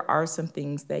 but there are some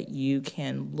things that you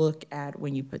can look at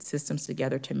when you put systems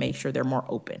together to make sure they're more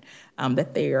open,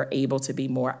 that they are able to be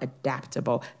more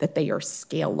adaptable, that they are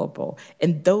scalable.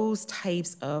 And those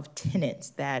types of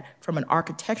tenets that from an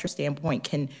architecture standpoint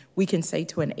we can say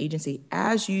to an agency,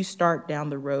 as you start down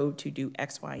the road to do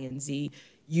X, Y, and Z,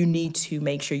 you need to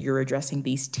make sure you're addressing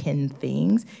these 10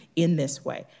 things in this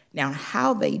way. Now,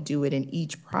 how they do it in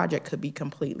each project could be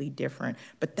completely different,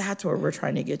 but that's where we're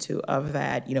trying to get to of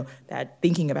that, that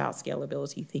thinking about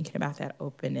scalability, thinking about that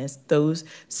openness, those,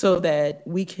 so that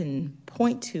we can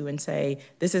point to and say,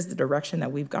 this is the direction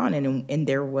that we've gone in, and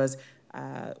there was,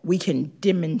 we can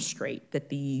demonstrate that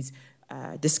these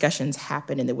discussions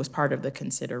happen and it was part of the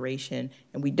consideration,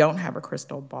 and we don't have a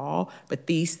crystal ball, but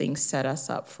these things set us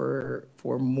up for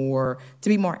more, to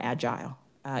be more agile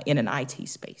in an IT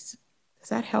space. Does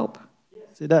that help?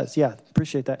 Yes, it does. Yeah,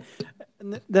 appreciate that.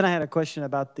 And then I had a question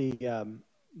about the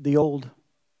old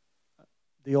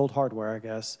hardware, I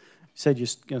guess. You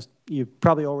said you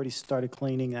probably already started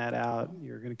cleaning that out.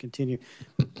 You're going to continue.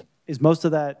 Is most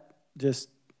of that just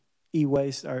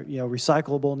e-waste or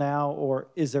recyclable now, or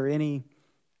is there any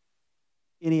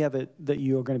of it that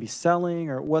you are going to be selling,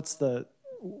 or what's the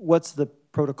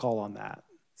protocol on that?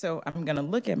 So I'm going to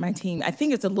look at my team. I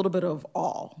think it's a little bit of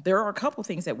all. There are a couple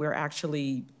things that we're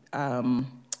actually,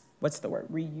 what's the word,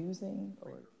 reusing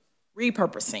or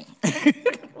repurposing. I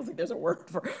don't think there's a word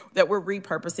for that. We're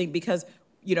repurposing because,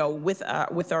 with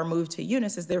our move to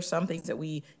Unisys, there's some things that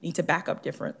we need to back up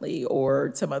differently or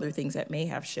some other things that may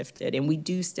have shifted. And we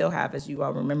do still have, as you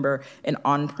all remember, an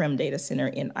on-prem data center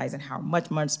in Eisenhower, much,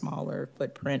 much smaller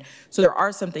footprint. So there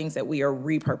are some things that we are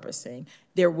repurposing.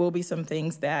 There will be some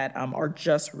things that are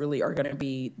just really are going to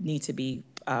need to be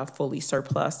fully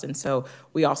surplus. And so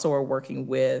we also are working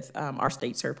with our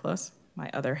state surplus,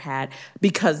 my other hat,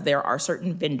 because there are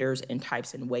certain vendors and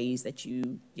types and ways that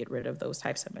you get rid of those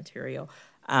types of material.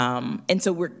 And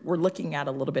so we're looking at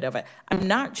a little bit of it. I'm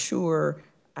not sure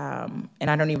And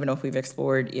I don't even know if we've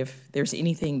explored if there's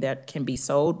anything that can be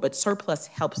sold, but surplus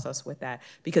helps us with that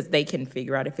because they can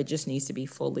figure out if it just needs to be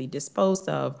fully disposed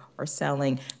of or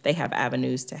selling. They have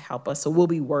avenues to help us. So we'll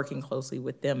be working closely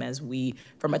with them as we,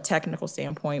 from a technical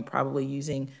standpoint, probably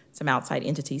using some outside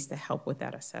entities to help with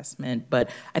that assessment. But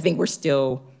I think we're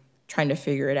still trying to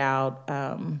figure it out,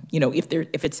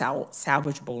 if it's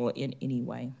salvageable in any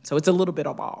way. So it's a little bit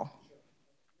of all.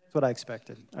 That's what I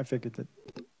expected. I figured that.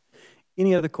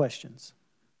 Any other questions?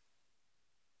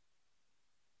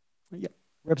 Yeah,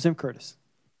 Representative Curtis.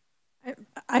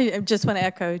 I just want to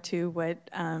echo to what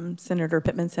Senator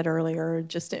Pittman said earlier.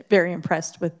 Just very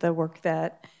impressed with the work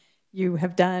that you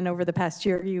have done over the past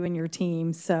year, you and your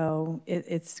team. So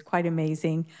it's quite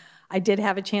amazing. I did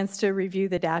have a chance to review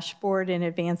the dashboard in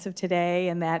advance of today,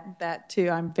 and that too,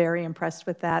 I'm very impressed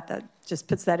with that. That just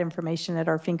puts that information at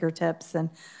our fingertips, and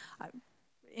I'm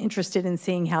interested in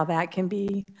seeing how that can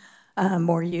be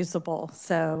more usable.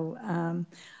 So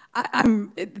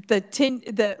I'm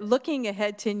looking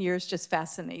ahead 10 years just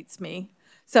fascinates me.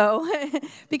 So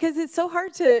because it's so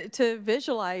hard to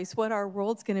visualize what our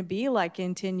world's going to be like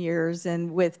in 10 years,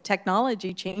 and with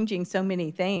technology changing so many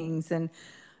things. And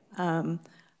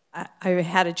I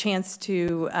had a chance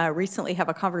to recently have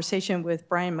a conversation with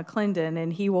Brian McClendon,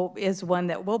 and he is one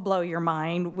that will blow your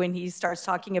mind when he starts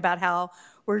talking about how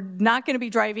we're not going to be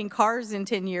driving cars in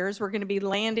 10 years. We're going to be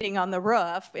landing on the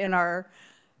roof in our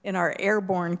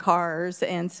airborne cars.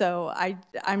 And so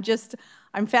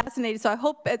I'm fascinated. So I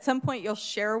hope at some point you'll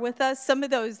share with us some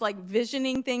of those like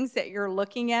visioning things that you're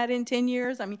looking at in 10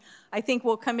 years. I mean, I think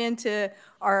we'll come into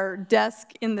our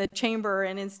desk in the chamber,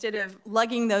 and instead of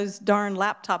lugging those darn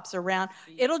laptops around,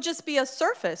 it'll just be a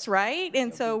surface, right?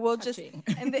 And so we'll just,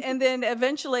 and then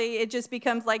eventually it just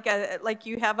becomes like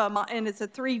you have and it's a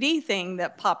 3D thing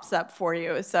that pops up for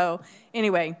you. So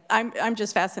anyway, I'm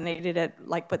just fascinated at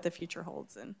like what the future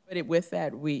holds. But with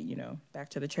that, back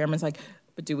to the chairman's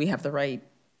but do we have the right,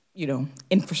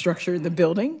 infrastructure in the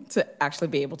building to actually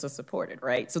be able to support it,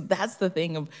 right? So that's the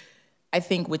thing of, I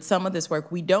think with some of this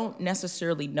work, we don't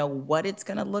necessarily know what it's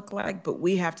going to look like, but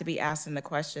we have to be asking the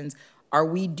questions, are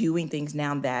we doing things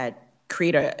now that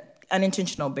create an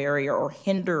unintentional barrier or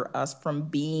hinder us from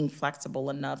being flexible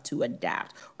enough to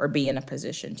adapt or be in a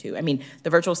position to? I mean, the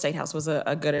virtual state house was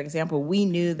a good example. We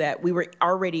knew that we were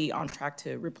already on track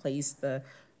to replace the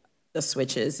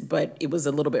switches, but it was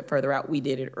a little bit further out. We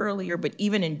did it earlier, but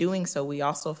even in doing so, we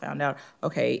also found out,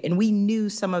 okay, and we knew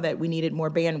some of that we needed more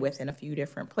bandwidth in a few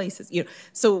different places.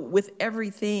 So with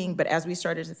everything, but as we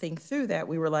started to think through that,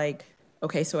 we were like,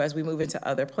 okay, so as we move into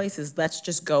other places, let's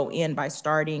just go in by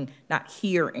starting not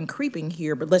here and creeping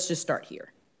here, but let's just start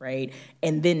here, right?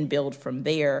 And then build from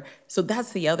there. So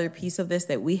that's the other piece of this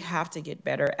that we have to get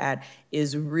better at,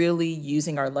 is really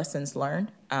using our lessons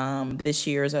learned. This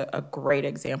year is a great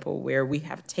example where we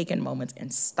have taken moments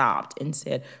and stopped and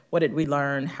said, what did we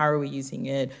learn? How are we using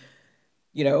it?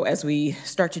 As we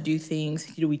start to do things,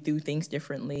 do we do things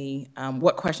differently?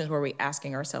 What questions were we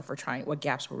asking ourselves what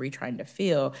gaps were we trying to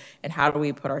fill? And how do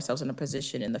we put ourselves in a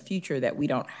position in the future that we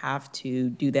don't have to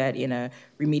do that in a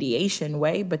remediation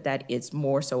way, but that it's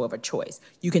more so of a choice?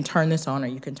 You can turn this on or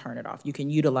you can turn it off. You can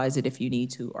utilize it if you need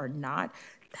to or not.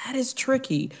 That is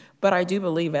tricky, but I do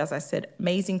believe, as I said,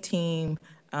 amazing team,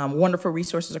 wonderful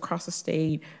resources across the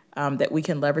state, that we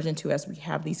can leverage into as we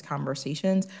have these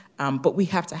conversations, but we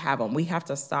have to have them. We have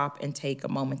to stop and take a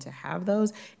moment to have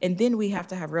those, and then we have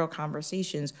to have real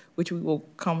conversations, which we will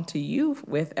come to you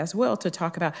with as well, to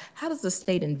talk about how does the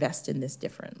state invest in this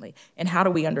differently, and how do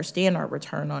we understand our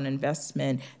return on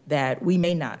investment that we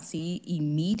may not see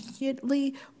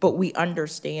immediately, but we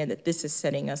understand that this is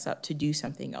setting us up to do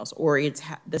something else, or it's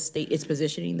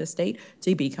positioning the state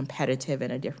to be competitive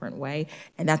in a different way,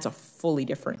 and that's a fully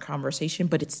different conversation,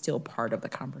 but it's still part of the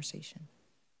conversation.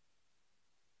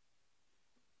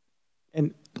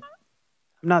 And I'm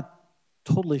not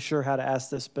totally sure how to ask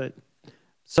this, but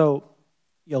so,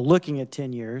 looking at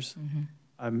 10 years,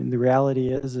 I mean, the reality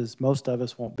is most of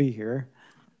us won't be here.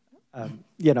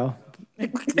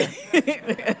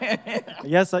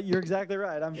 Yes, you're exactly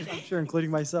right. I'm sure,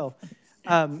 including myself.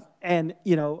 And,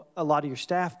 a lot of your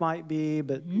staff might be,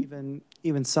 but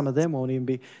even some of them won't even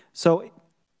be. So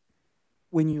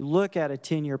when you look at a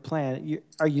 10-year plan,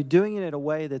 are you doing it in a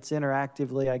way that's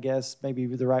interactively, I guess, maybe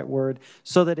the right word,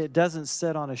 so that it doesn't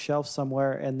sit on a shelf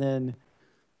somewhere and then,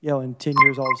 in 10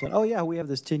 years, all of a sudden, oh, yeah, we have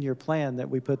this 10-year plan that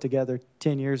we put together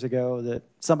 10 years ago that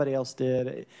somebody else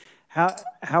did. How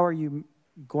are you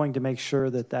going to make sure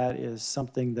that that is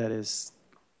something that is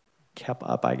kept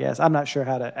up, I guess? I'm not sure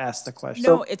how to ask the question.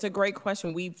 No, it's a great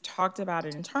question. We've talked about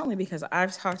it internally because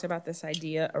I've talked about this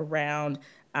idea around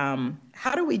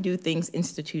How do we do things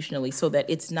institutionally so that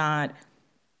it's not,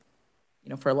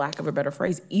 for lack of a better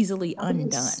phrase, easily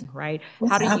undone, right?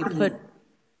 How do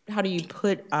you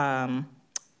put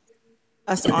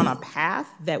us on a path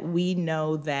that we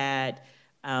know that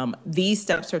these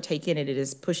steps are taken and it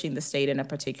is pushing the state in a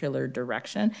particular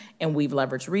direction, and we've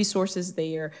leveraged resources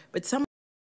there, but some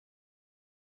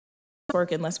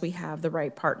work unless we have the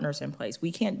right partners in place.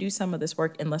 We can't do some of this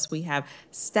work unless we have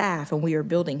staff, and we are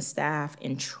building staff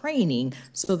and training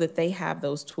so that they have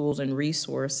those tools and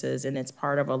resources, and it's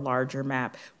part of a larger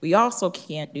map. We also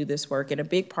can't do this work, and a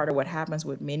big part of what happens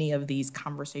with many of these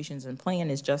conversations and plan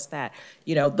is just that,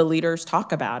 the leaders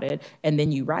talk about it, and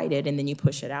then you write it, and then you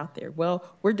push it out there. Well,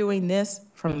 we're doing this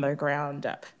from the ground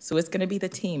up. So it's going to be the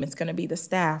team, it's going to be the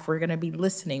staff, we're going to be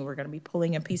listening, we're going to be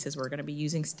pulling in pieces, we're going to be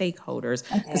using stakeholders,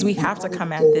 because we have to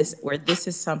come at this where this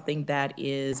is something that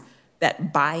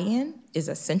buy-in is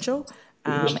essential,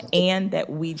 and that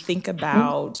we think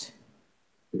about.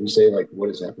 Did you say, like, what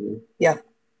is happening? Yeah.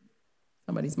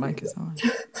 Somebody's mic is on.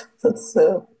 That's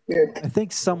so weird. I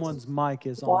think someone's mic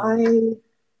is on.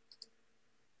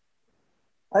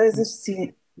 Why does this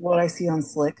see what I see on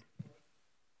Slick?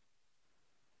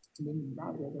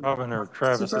 Robin or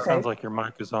Travis, it sounds like your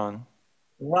mic is on.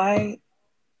 Why?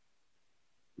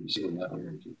 You see that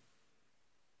on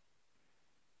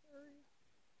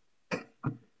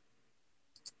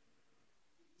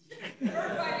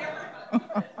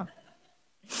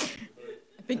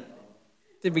I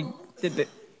think,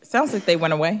 sounds like they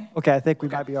went away. Okay, I think we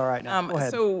might be all right now. Go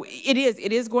ahead. So it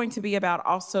is going to be about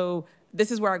also, this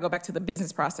is where I go back to the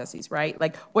business processes, right?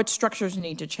 Like, what structures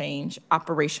need to change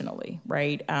operationally,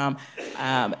 right?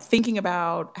 Thinking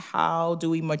about how do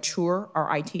we mature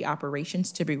our IT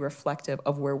operations to be reflective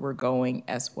of where we're going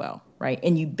as well, right?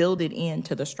 And you build it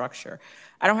into the structure.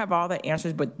 I don't have all the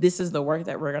answers, but this is the work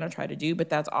that we're gonna try to do, but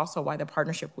that's also why the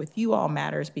partnership with you all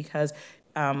matters, because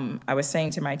I was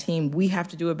saying to my team, we have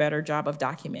to do a better job of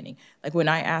documenting. Like, when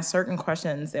I ask certain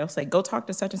questions, they'll say, go talk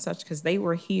to such and such because they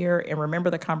were here and remember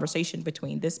the conversation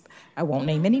between this, I won't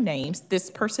name any names, this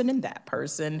person and that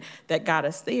person that got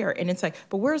us there. And it's like,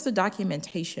 but where's the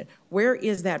documentation? Where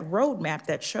is that roadmap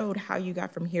that showed how you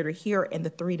got from here to here and the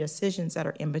 3 decisions that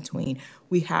are in between?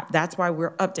 That's why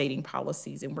we're updating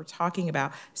policies, and we're talking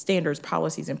about standards,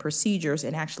 policies, and procedures,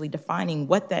 and actually defining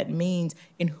what that means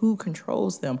and who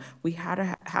controls them. We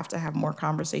have to have more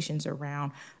conversations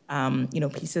around,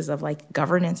 pieces of like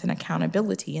governance and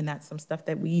accountability, and that's some stuff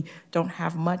that we don't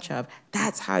have much of.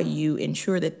 That's how you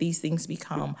ensure that these things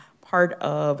become part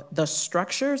of the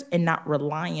structures and not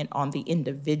reliant on the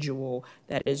individual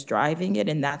that is driving it,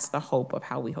 and that's the hope of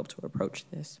how we hope to approach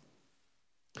this.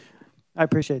 I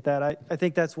appreciate that. I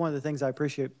think that's one of the things I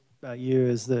appreciate about you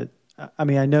is that,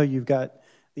 I know you've got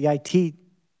the IT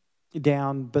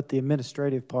down, but the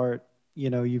administrative part,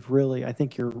 you've really, I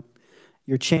think you're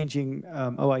changing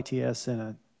OITS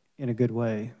in a good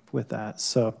way with that.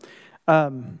 So,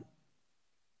 and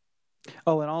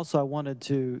also I wanted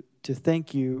to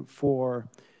thank you for,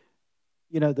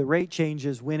 the rate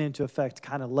changes went into effect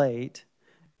kind of late,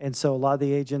 and so a lot of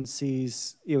the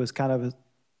agencies, it was kind of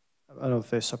I don't know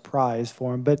if it's a surprise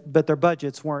for them, but their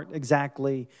budgets weren't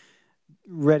exactly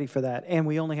ready for that, and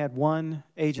we only had one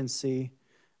agency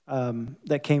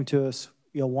that came to us,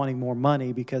 wanting more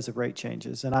money because of rate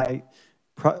changes. And I,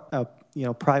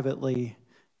 privately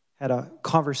had a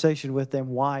conversation with them.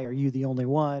 Why are you the only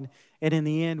one? And in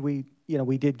the end, we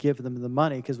did give them the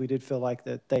money because we did feel like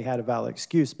that they had a valid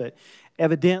excuse. But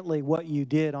evidently, what you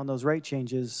did on those rate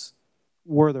changes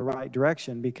were the right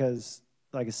direction because,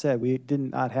 like I said, we did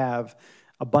not have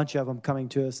a bunch of them coming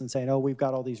to us and saying, "Oh, we've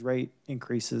got all these rate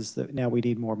increases that now we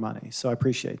need more money." So I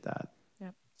appreciate that.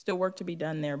 Yeah, still work to be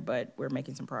done there, but we're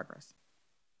making some progress.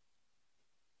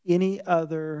 Any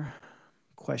other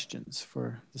questions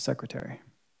for the Secretary?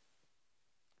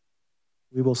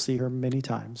 We will see her many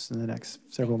times in the next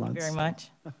several months. Thank you very much.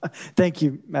 Thank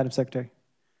you, Madam Secretary.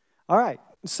 All right,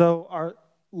 so our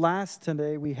last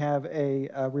today, we have a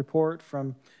report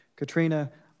from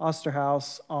Katrina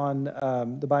Osterhaus on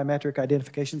the biometric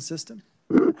identification system.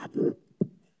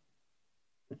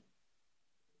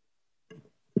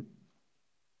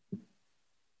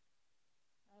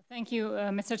 Thank you,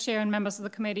 Mr. Chair and members of the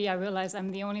committee. I realize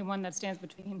I'm the only one that stands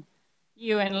between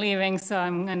you and leaving, so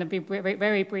I'm going to be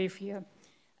very brief here.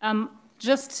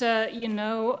 Just so you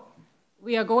know,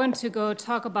 we are going to go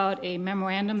talk about a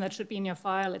memorandum that should be in your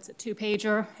file. It's a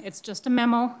 2-pager. It's just a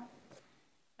memo.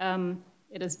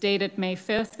 It is dated May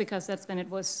 5th because that's when it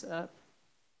was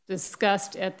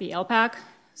discussed at the LPAC.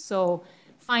 So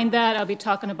find that. I'll be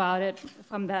talking about it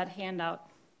from that handout.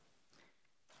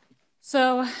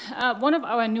 So one of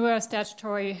our newer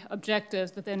statutory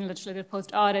objectives within legislative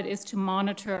post-audit is to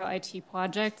monitor IT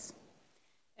projects.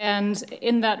 And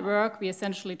in that work, we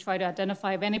essentially try to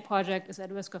identify if any project is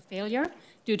at risk of failure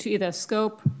due to either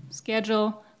scope,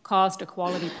 schedule, cost, or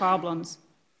quality problems.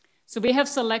 So we have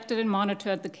selected and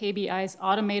monitored the KBI's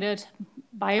automated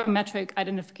biometric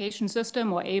identification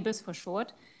system, or ABIS for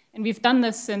short, and we've done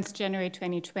this since January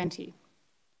 2020.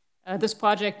 This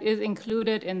project is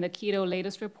included in the Keto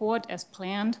latest report as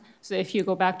planned. So if you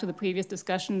go back to the previous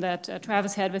discussion that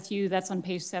Travis had with you, that's on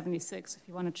page 76 if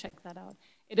you want to check that out.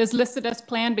 It is listed as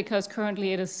planned because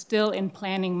currently it is still in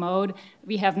planning mode.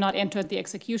 We have not entered the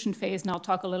execution phase, and I'll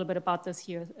talk a little bit about this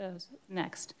here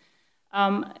next.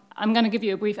 I'm going to give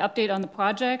you a brief update on the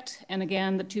project, and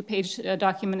again, the two-page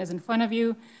document is in front of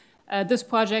you. This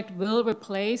project will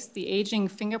replace the aging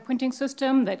fingerprinting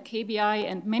system that KBI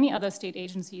and many other state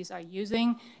agencies are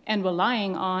using and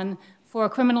relying on for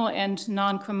criminal and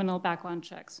non-criminal background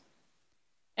checks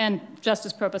and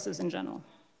justice purposes in general.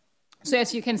 So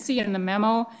as you can see in the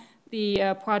memo,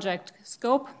 the project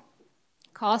scope,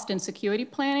 cost, and security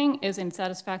planning is in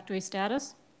satisfactory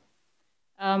status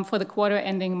for the quarter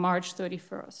ending March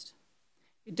 31st.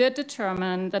 We did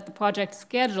determine that the project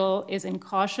schedule is in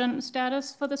caution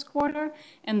status for this quarter,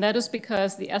 and that is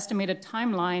because the estimated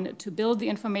timeline to build the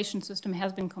information system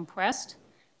has been compressed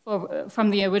from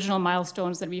the original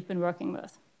milestones that we've been working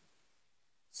with.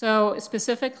 So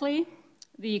specifically,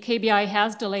 the KBI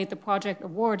has delayed the project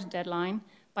award deadline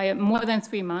by more than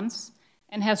 3 months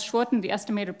and has shortened the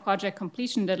estimated project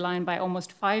completion deadline by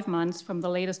almost 5 months from the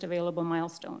latest available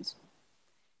milestones.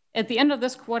 At the end of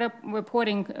this quarter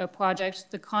reporting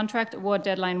project, the contract award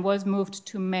deadline was moved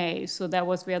to May, so that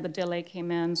was where the delay came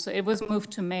in. So it was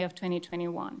moved to May of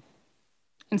 2021.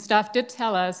 And staff did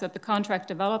tell us that the contract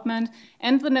development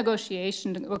and the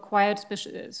negotiation required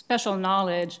special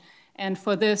knowledge, and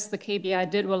for this, the KBI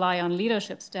did rely on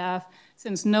leadership staff,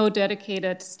 since no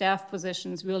dedicated staff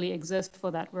positions really exist for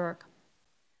that work.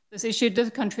 This issue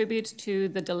did contribute to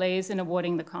the delays in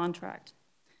awarding the contract.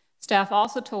 Staff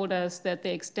also told us that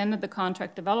they extended the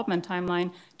contract development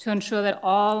timeline to ensure that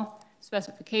all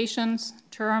specifications,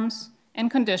 terms,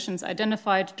 and conditions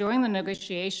identified during the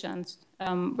negotiations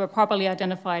were properly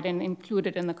identified and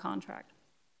included in the contract.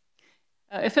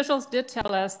 Officials did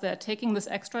tell us that taking this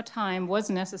extra time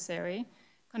was necessary,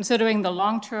 considering the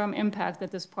long-term impact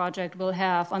that this project will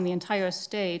have on the entire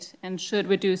state and should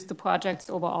reduce the project's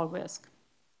overall risk.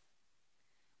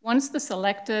 Once the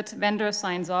selected vendor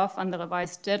signs off on the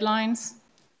revised deadlines,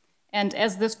 and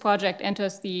as this project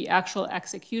enters the actual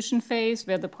execution phase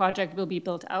where the project will be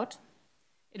built out,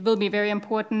 it will be very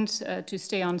important to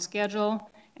stay on schedule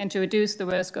and to reduce the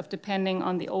risk of depending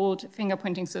on the old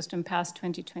fingerprinting system past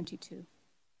 2022.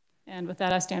 And with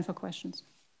that, I stand for questions.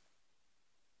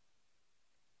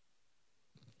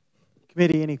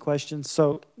 Committee, any questions?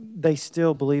 So they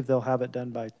still believe they'll have it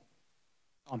done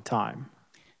on time?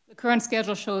 The current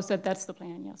schedule shows that that's the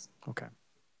plan, yes. Okay.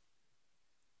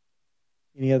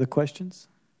 Any other questions?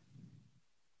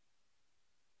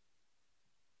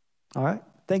 All right,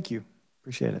 thank you.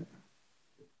 Appreciate it.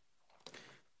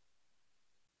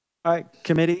 All right,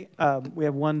 committee, we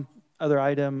have one other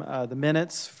item, the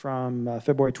minutes from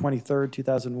February 23rd,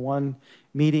 2001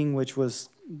 meeting, which was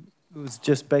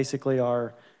just basically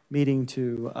our meeting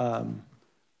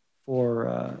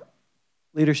for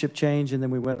leadership change, and then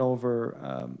we went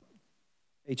over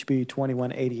HB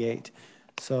 2188.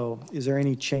 So is there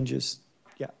any changes?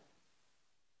 Yeah.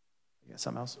 You got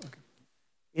something else? Okay.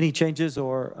 Any changes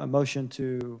or a motion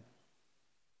to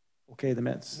okay the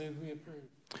minutes? Move we approve.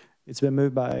 It's been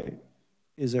moved by,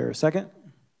 is there a second?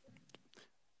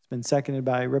 It's been seconded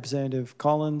by Representative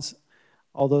Collins.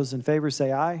 All those in favor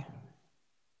say aye.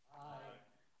 Aye.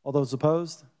 All those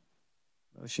opposed?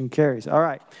 Motion carries. All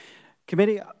right.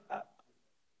 Committee,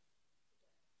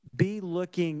 be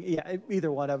looking, yeah,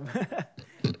 either one of them.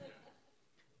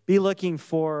 Be looking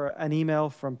for an email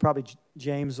from probably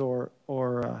James or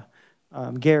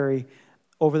Gary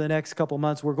over the next couple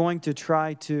months. We're going to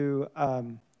try to,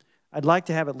 I'd like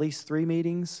to have at least 3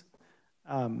 meetings.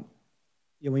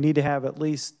 We need to have at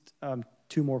least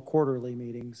 2 more quarterly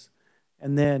meetings.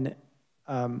 And then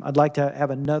I'd like to have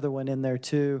another one in there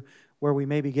too, where we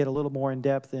maybe get a little more in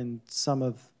depth in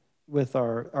with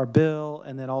our bill,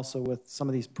 and then also with some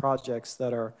of these projects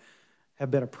that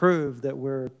have been approved that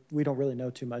we don't really know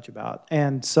too much about.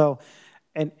 And so,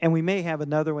 and we may have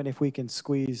another one if we can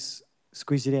squeeze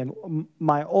it in.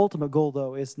 My ultimate goal,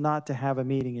 though, is not to have a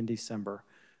meeting in December.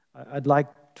 I'd like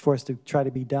for us to try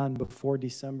to be done before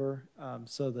December,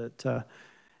 so that,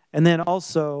 and then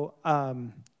also,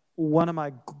 one of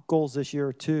my goals this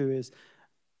year too is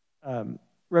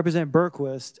Representative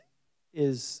Berquist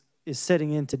is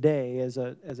sitting in today as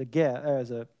in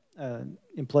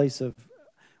place of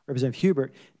Representative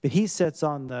Hubert, but he sits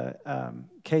on the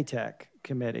KTEC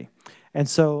committee. And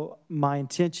so my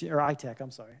intention, or ITEC,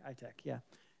 I'm sorry, ITEC, yeah.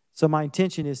 So my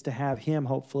intention is to have him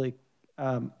hopefully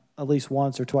at least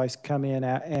once or twice come in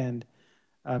and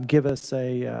give us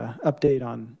a update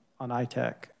on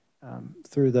ITEC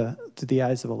through the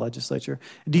eyes of the legislature.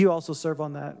 Do you also serve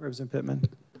on that, Representative Pittman?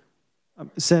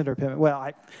 Senator Pittman.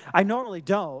 Well, I normally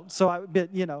don't, so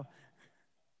but you know.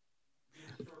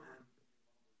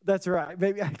 That's right.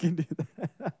 Maybe I can do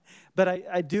that. But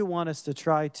I do want us to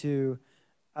try to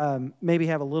maybe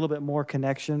have a little bit more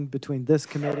connection between this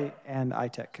committee and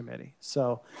ITEC committee.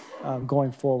 So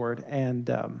going forward. And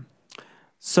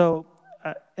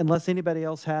unless anybody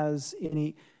else has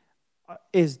any,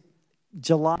 is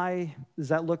July, does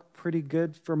that look pretty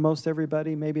good for most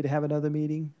everybody, maybe to have another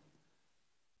meeting?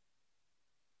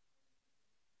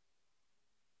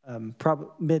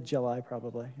 Mid-July,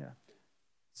 probably, yeah.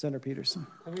 Senator Peterson.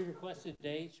 Have we requested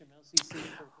dates from LCC?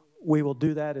 We will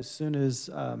do that as soon as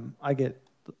I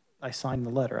sign the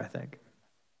letter, I think.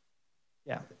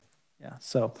 Yeah, yeah,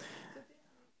 so.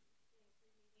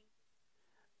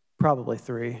 Probably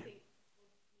 3.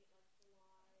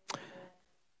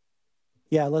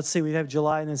 Yeah, let's see, we'd have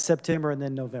July and then September and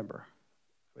then November,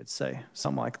 I would say,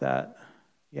 something like that.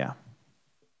 Yeah,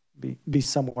 be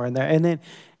somewhere in there. And then,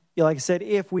 you know, like I said,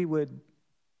 if we would,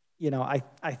 you know,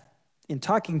 in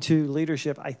talking to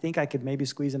leadership, I think I could maybe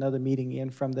squeeze another meeting in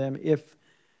from them if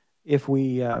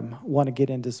we want to get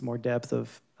into some more depth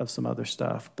of some other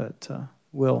stuff. But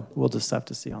we'll just have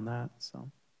to see on that. So.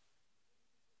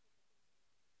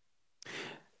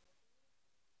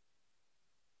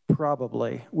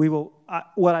 Probably. We will.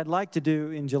 What I'd like to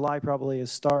do in July probably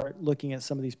is start looking at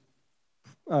some of these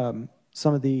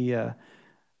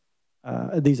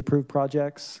approved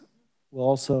projects. We'll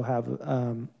also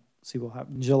have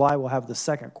in July we'll have the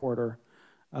second quarter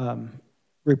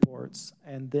reports,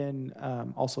 and then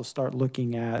also start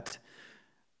looking at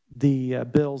the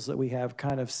bills that we have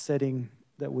kind of sitting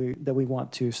that we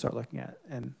want to start looking at.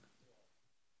 And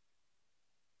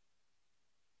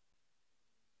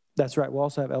that's right. We'll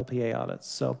also have LPA audits,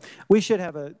 so we should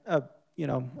have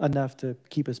enough to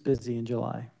keep us busy in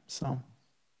July. So,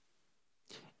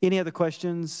 any other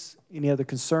questions? Any other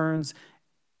concerns?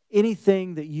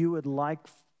 Anything that you would like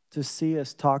to see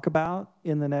us talk about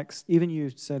in the next, even you,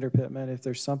 Senator Pittman, if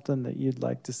there's something that you'd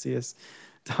like to see us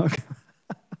talk about.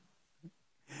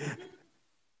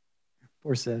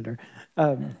 Poor Senator.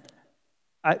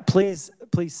 Please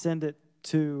send it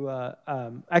to,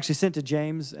 actually send to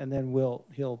James, and then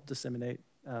he'll disseminate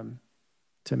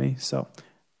to me. So,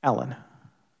 Alan.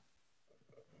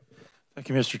 Thank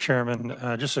you, Mr. Chairman.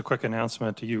 Just a quick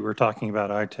announcement to you. We're talking about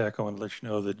ITEC. I want to let you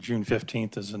know that June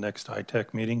 15th is the next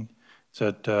ITEC meeting. It's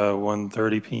at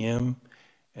 1:30 p.m.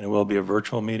 and it will be a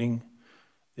virtual meeting.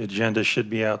 The agenda should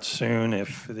be out soon.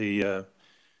 If Mr.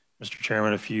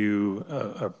 Chairman, if you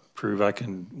approve,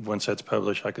 once that's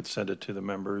published, I could send it to the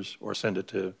members or send it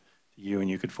to you, and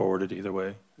you could forward it either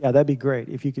way. Yeah, that'd be great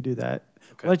if you could do that.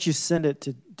 Okay. Why don't you send it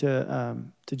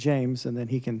to James, and then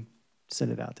he can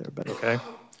send it out to everybody. Okay.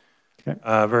 Okay.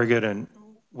 Very good. And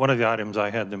one of the items I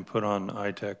had them put on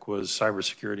ITEC was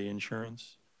cybersecurity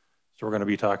insurance. So we're going to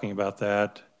be talking about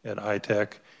that at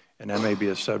ITEC, and that may be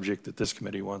a subject that this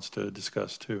committee wants to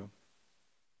discuss too.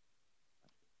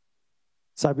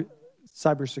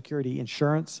 Cybersecurity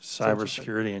insurance?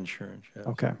 Cybersecurity insurance, yes.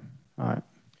 Okay, all right.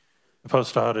 The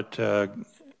post-audit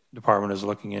department is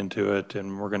looking into it,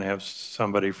 and we're going to have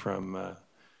somebody from,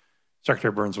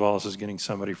 Secretary Burns-Wallace is getting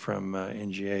somebody from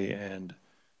NGA and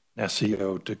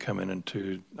NASCO to come in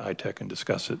into ITEC and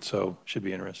discuss it, so should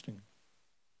be interesting.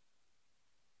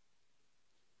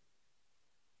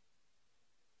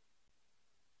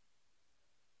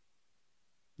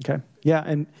 Okay, yeah,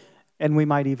 and we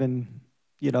might even,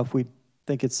 if we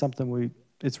think it's something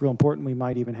it's real important, we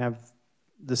might even have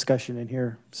discussion in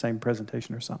here, same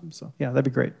presentation or something. So yeah, that'd be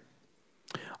great.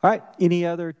 All right, any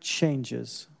other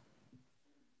changes?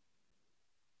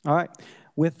 All right,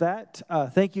 with that,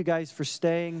 thank you guys for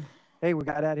staying. Hey, we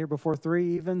got out here before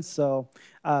 3 even, so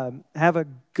have a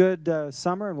good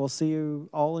summer, and we'll see you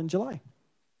all in July.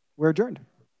 We're adjourned.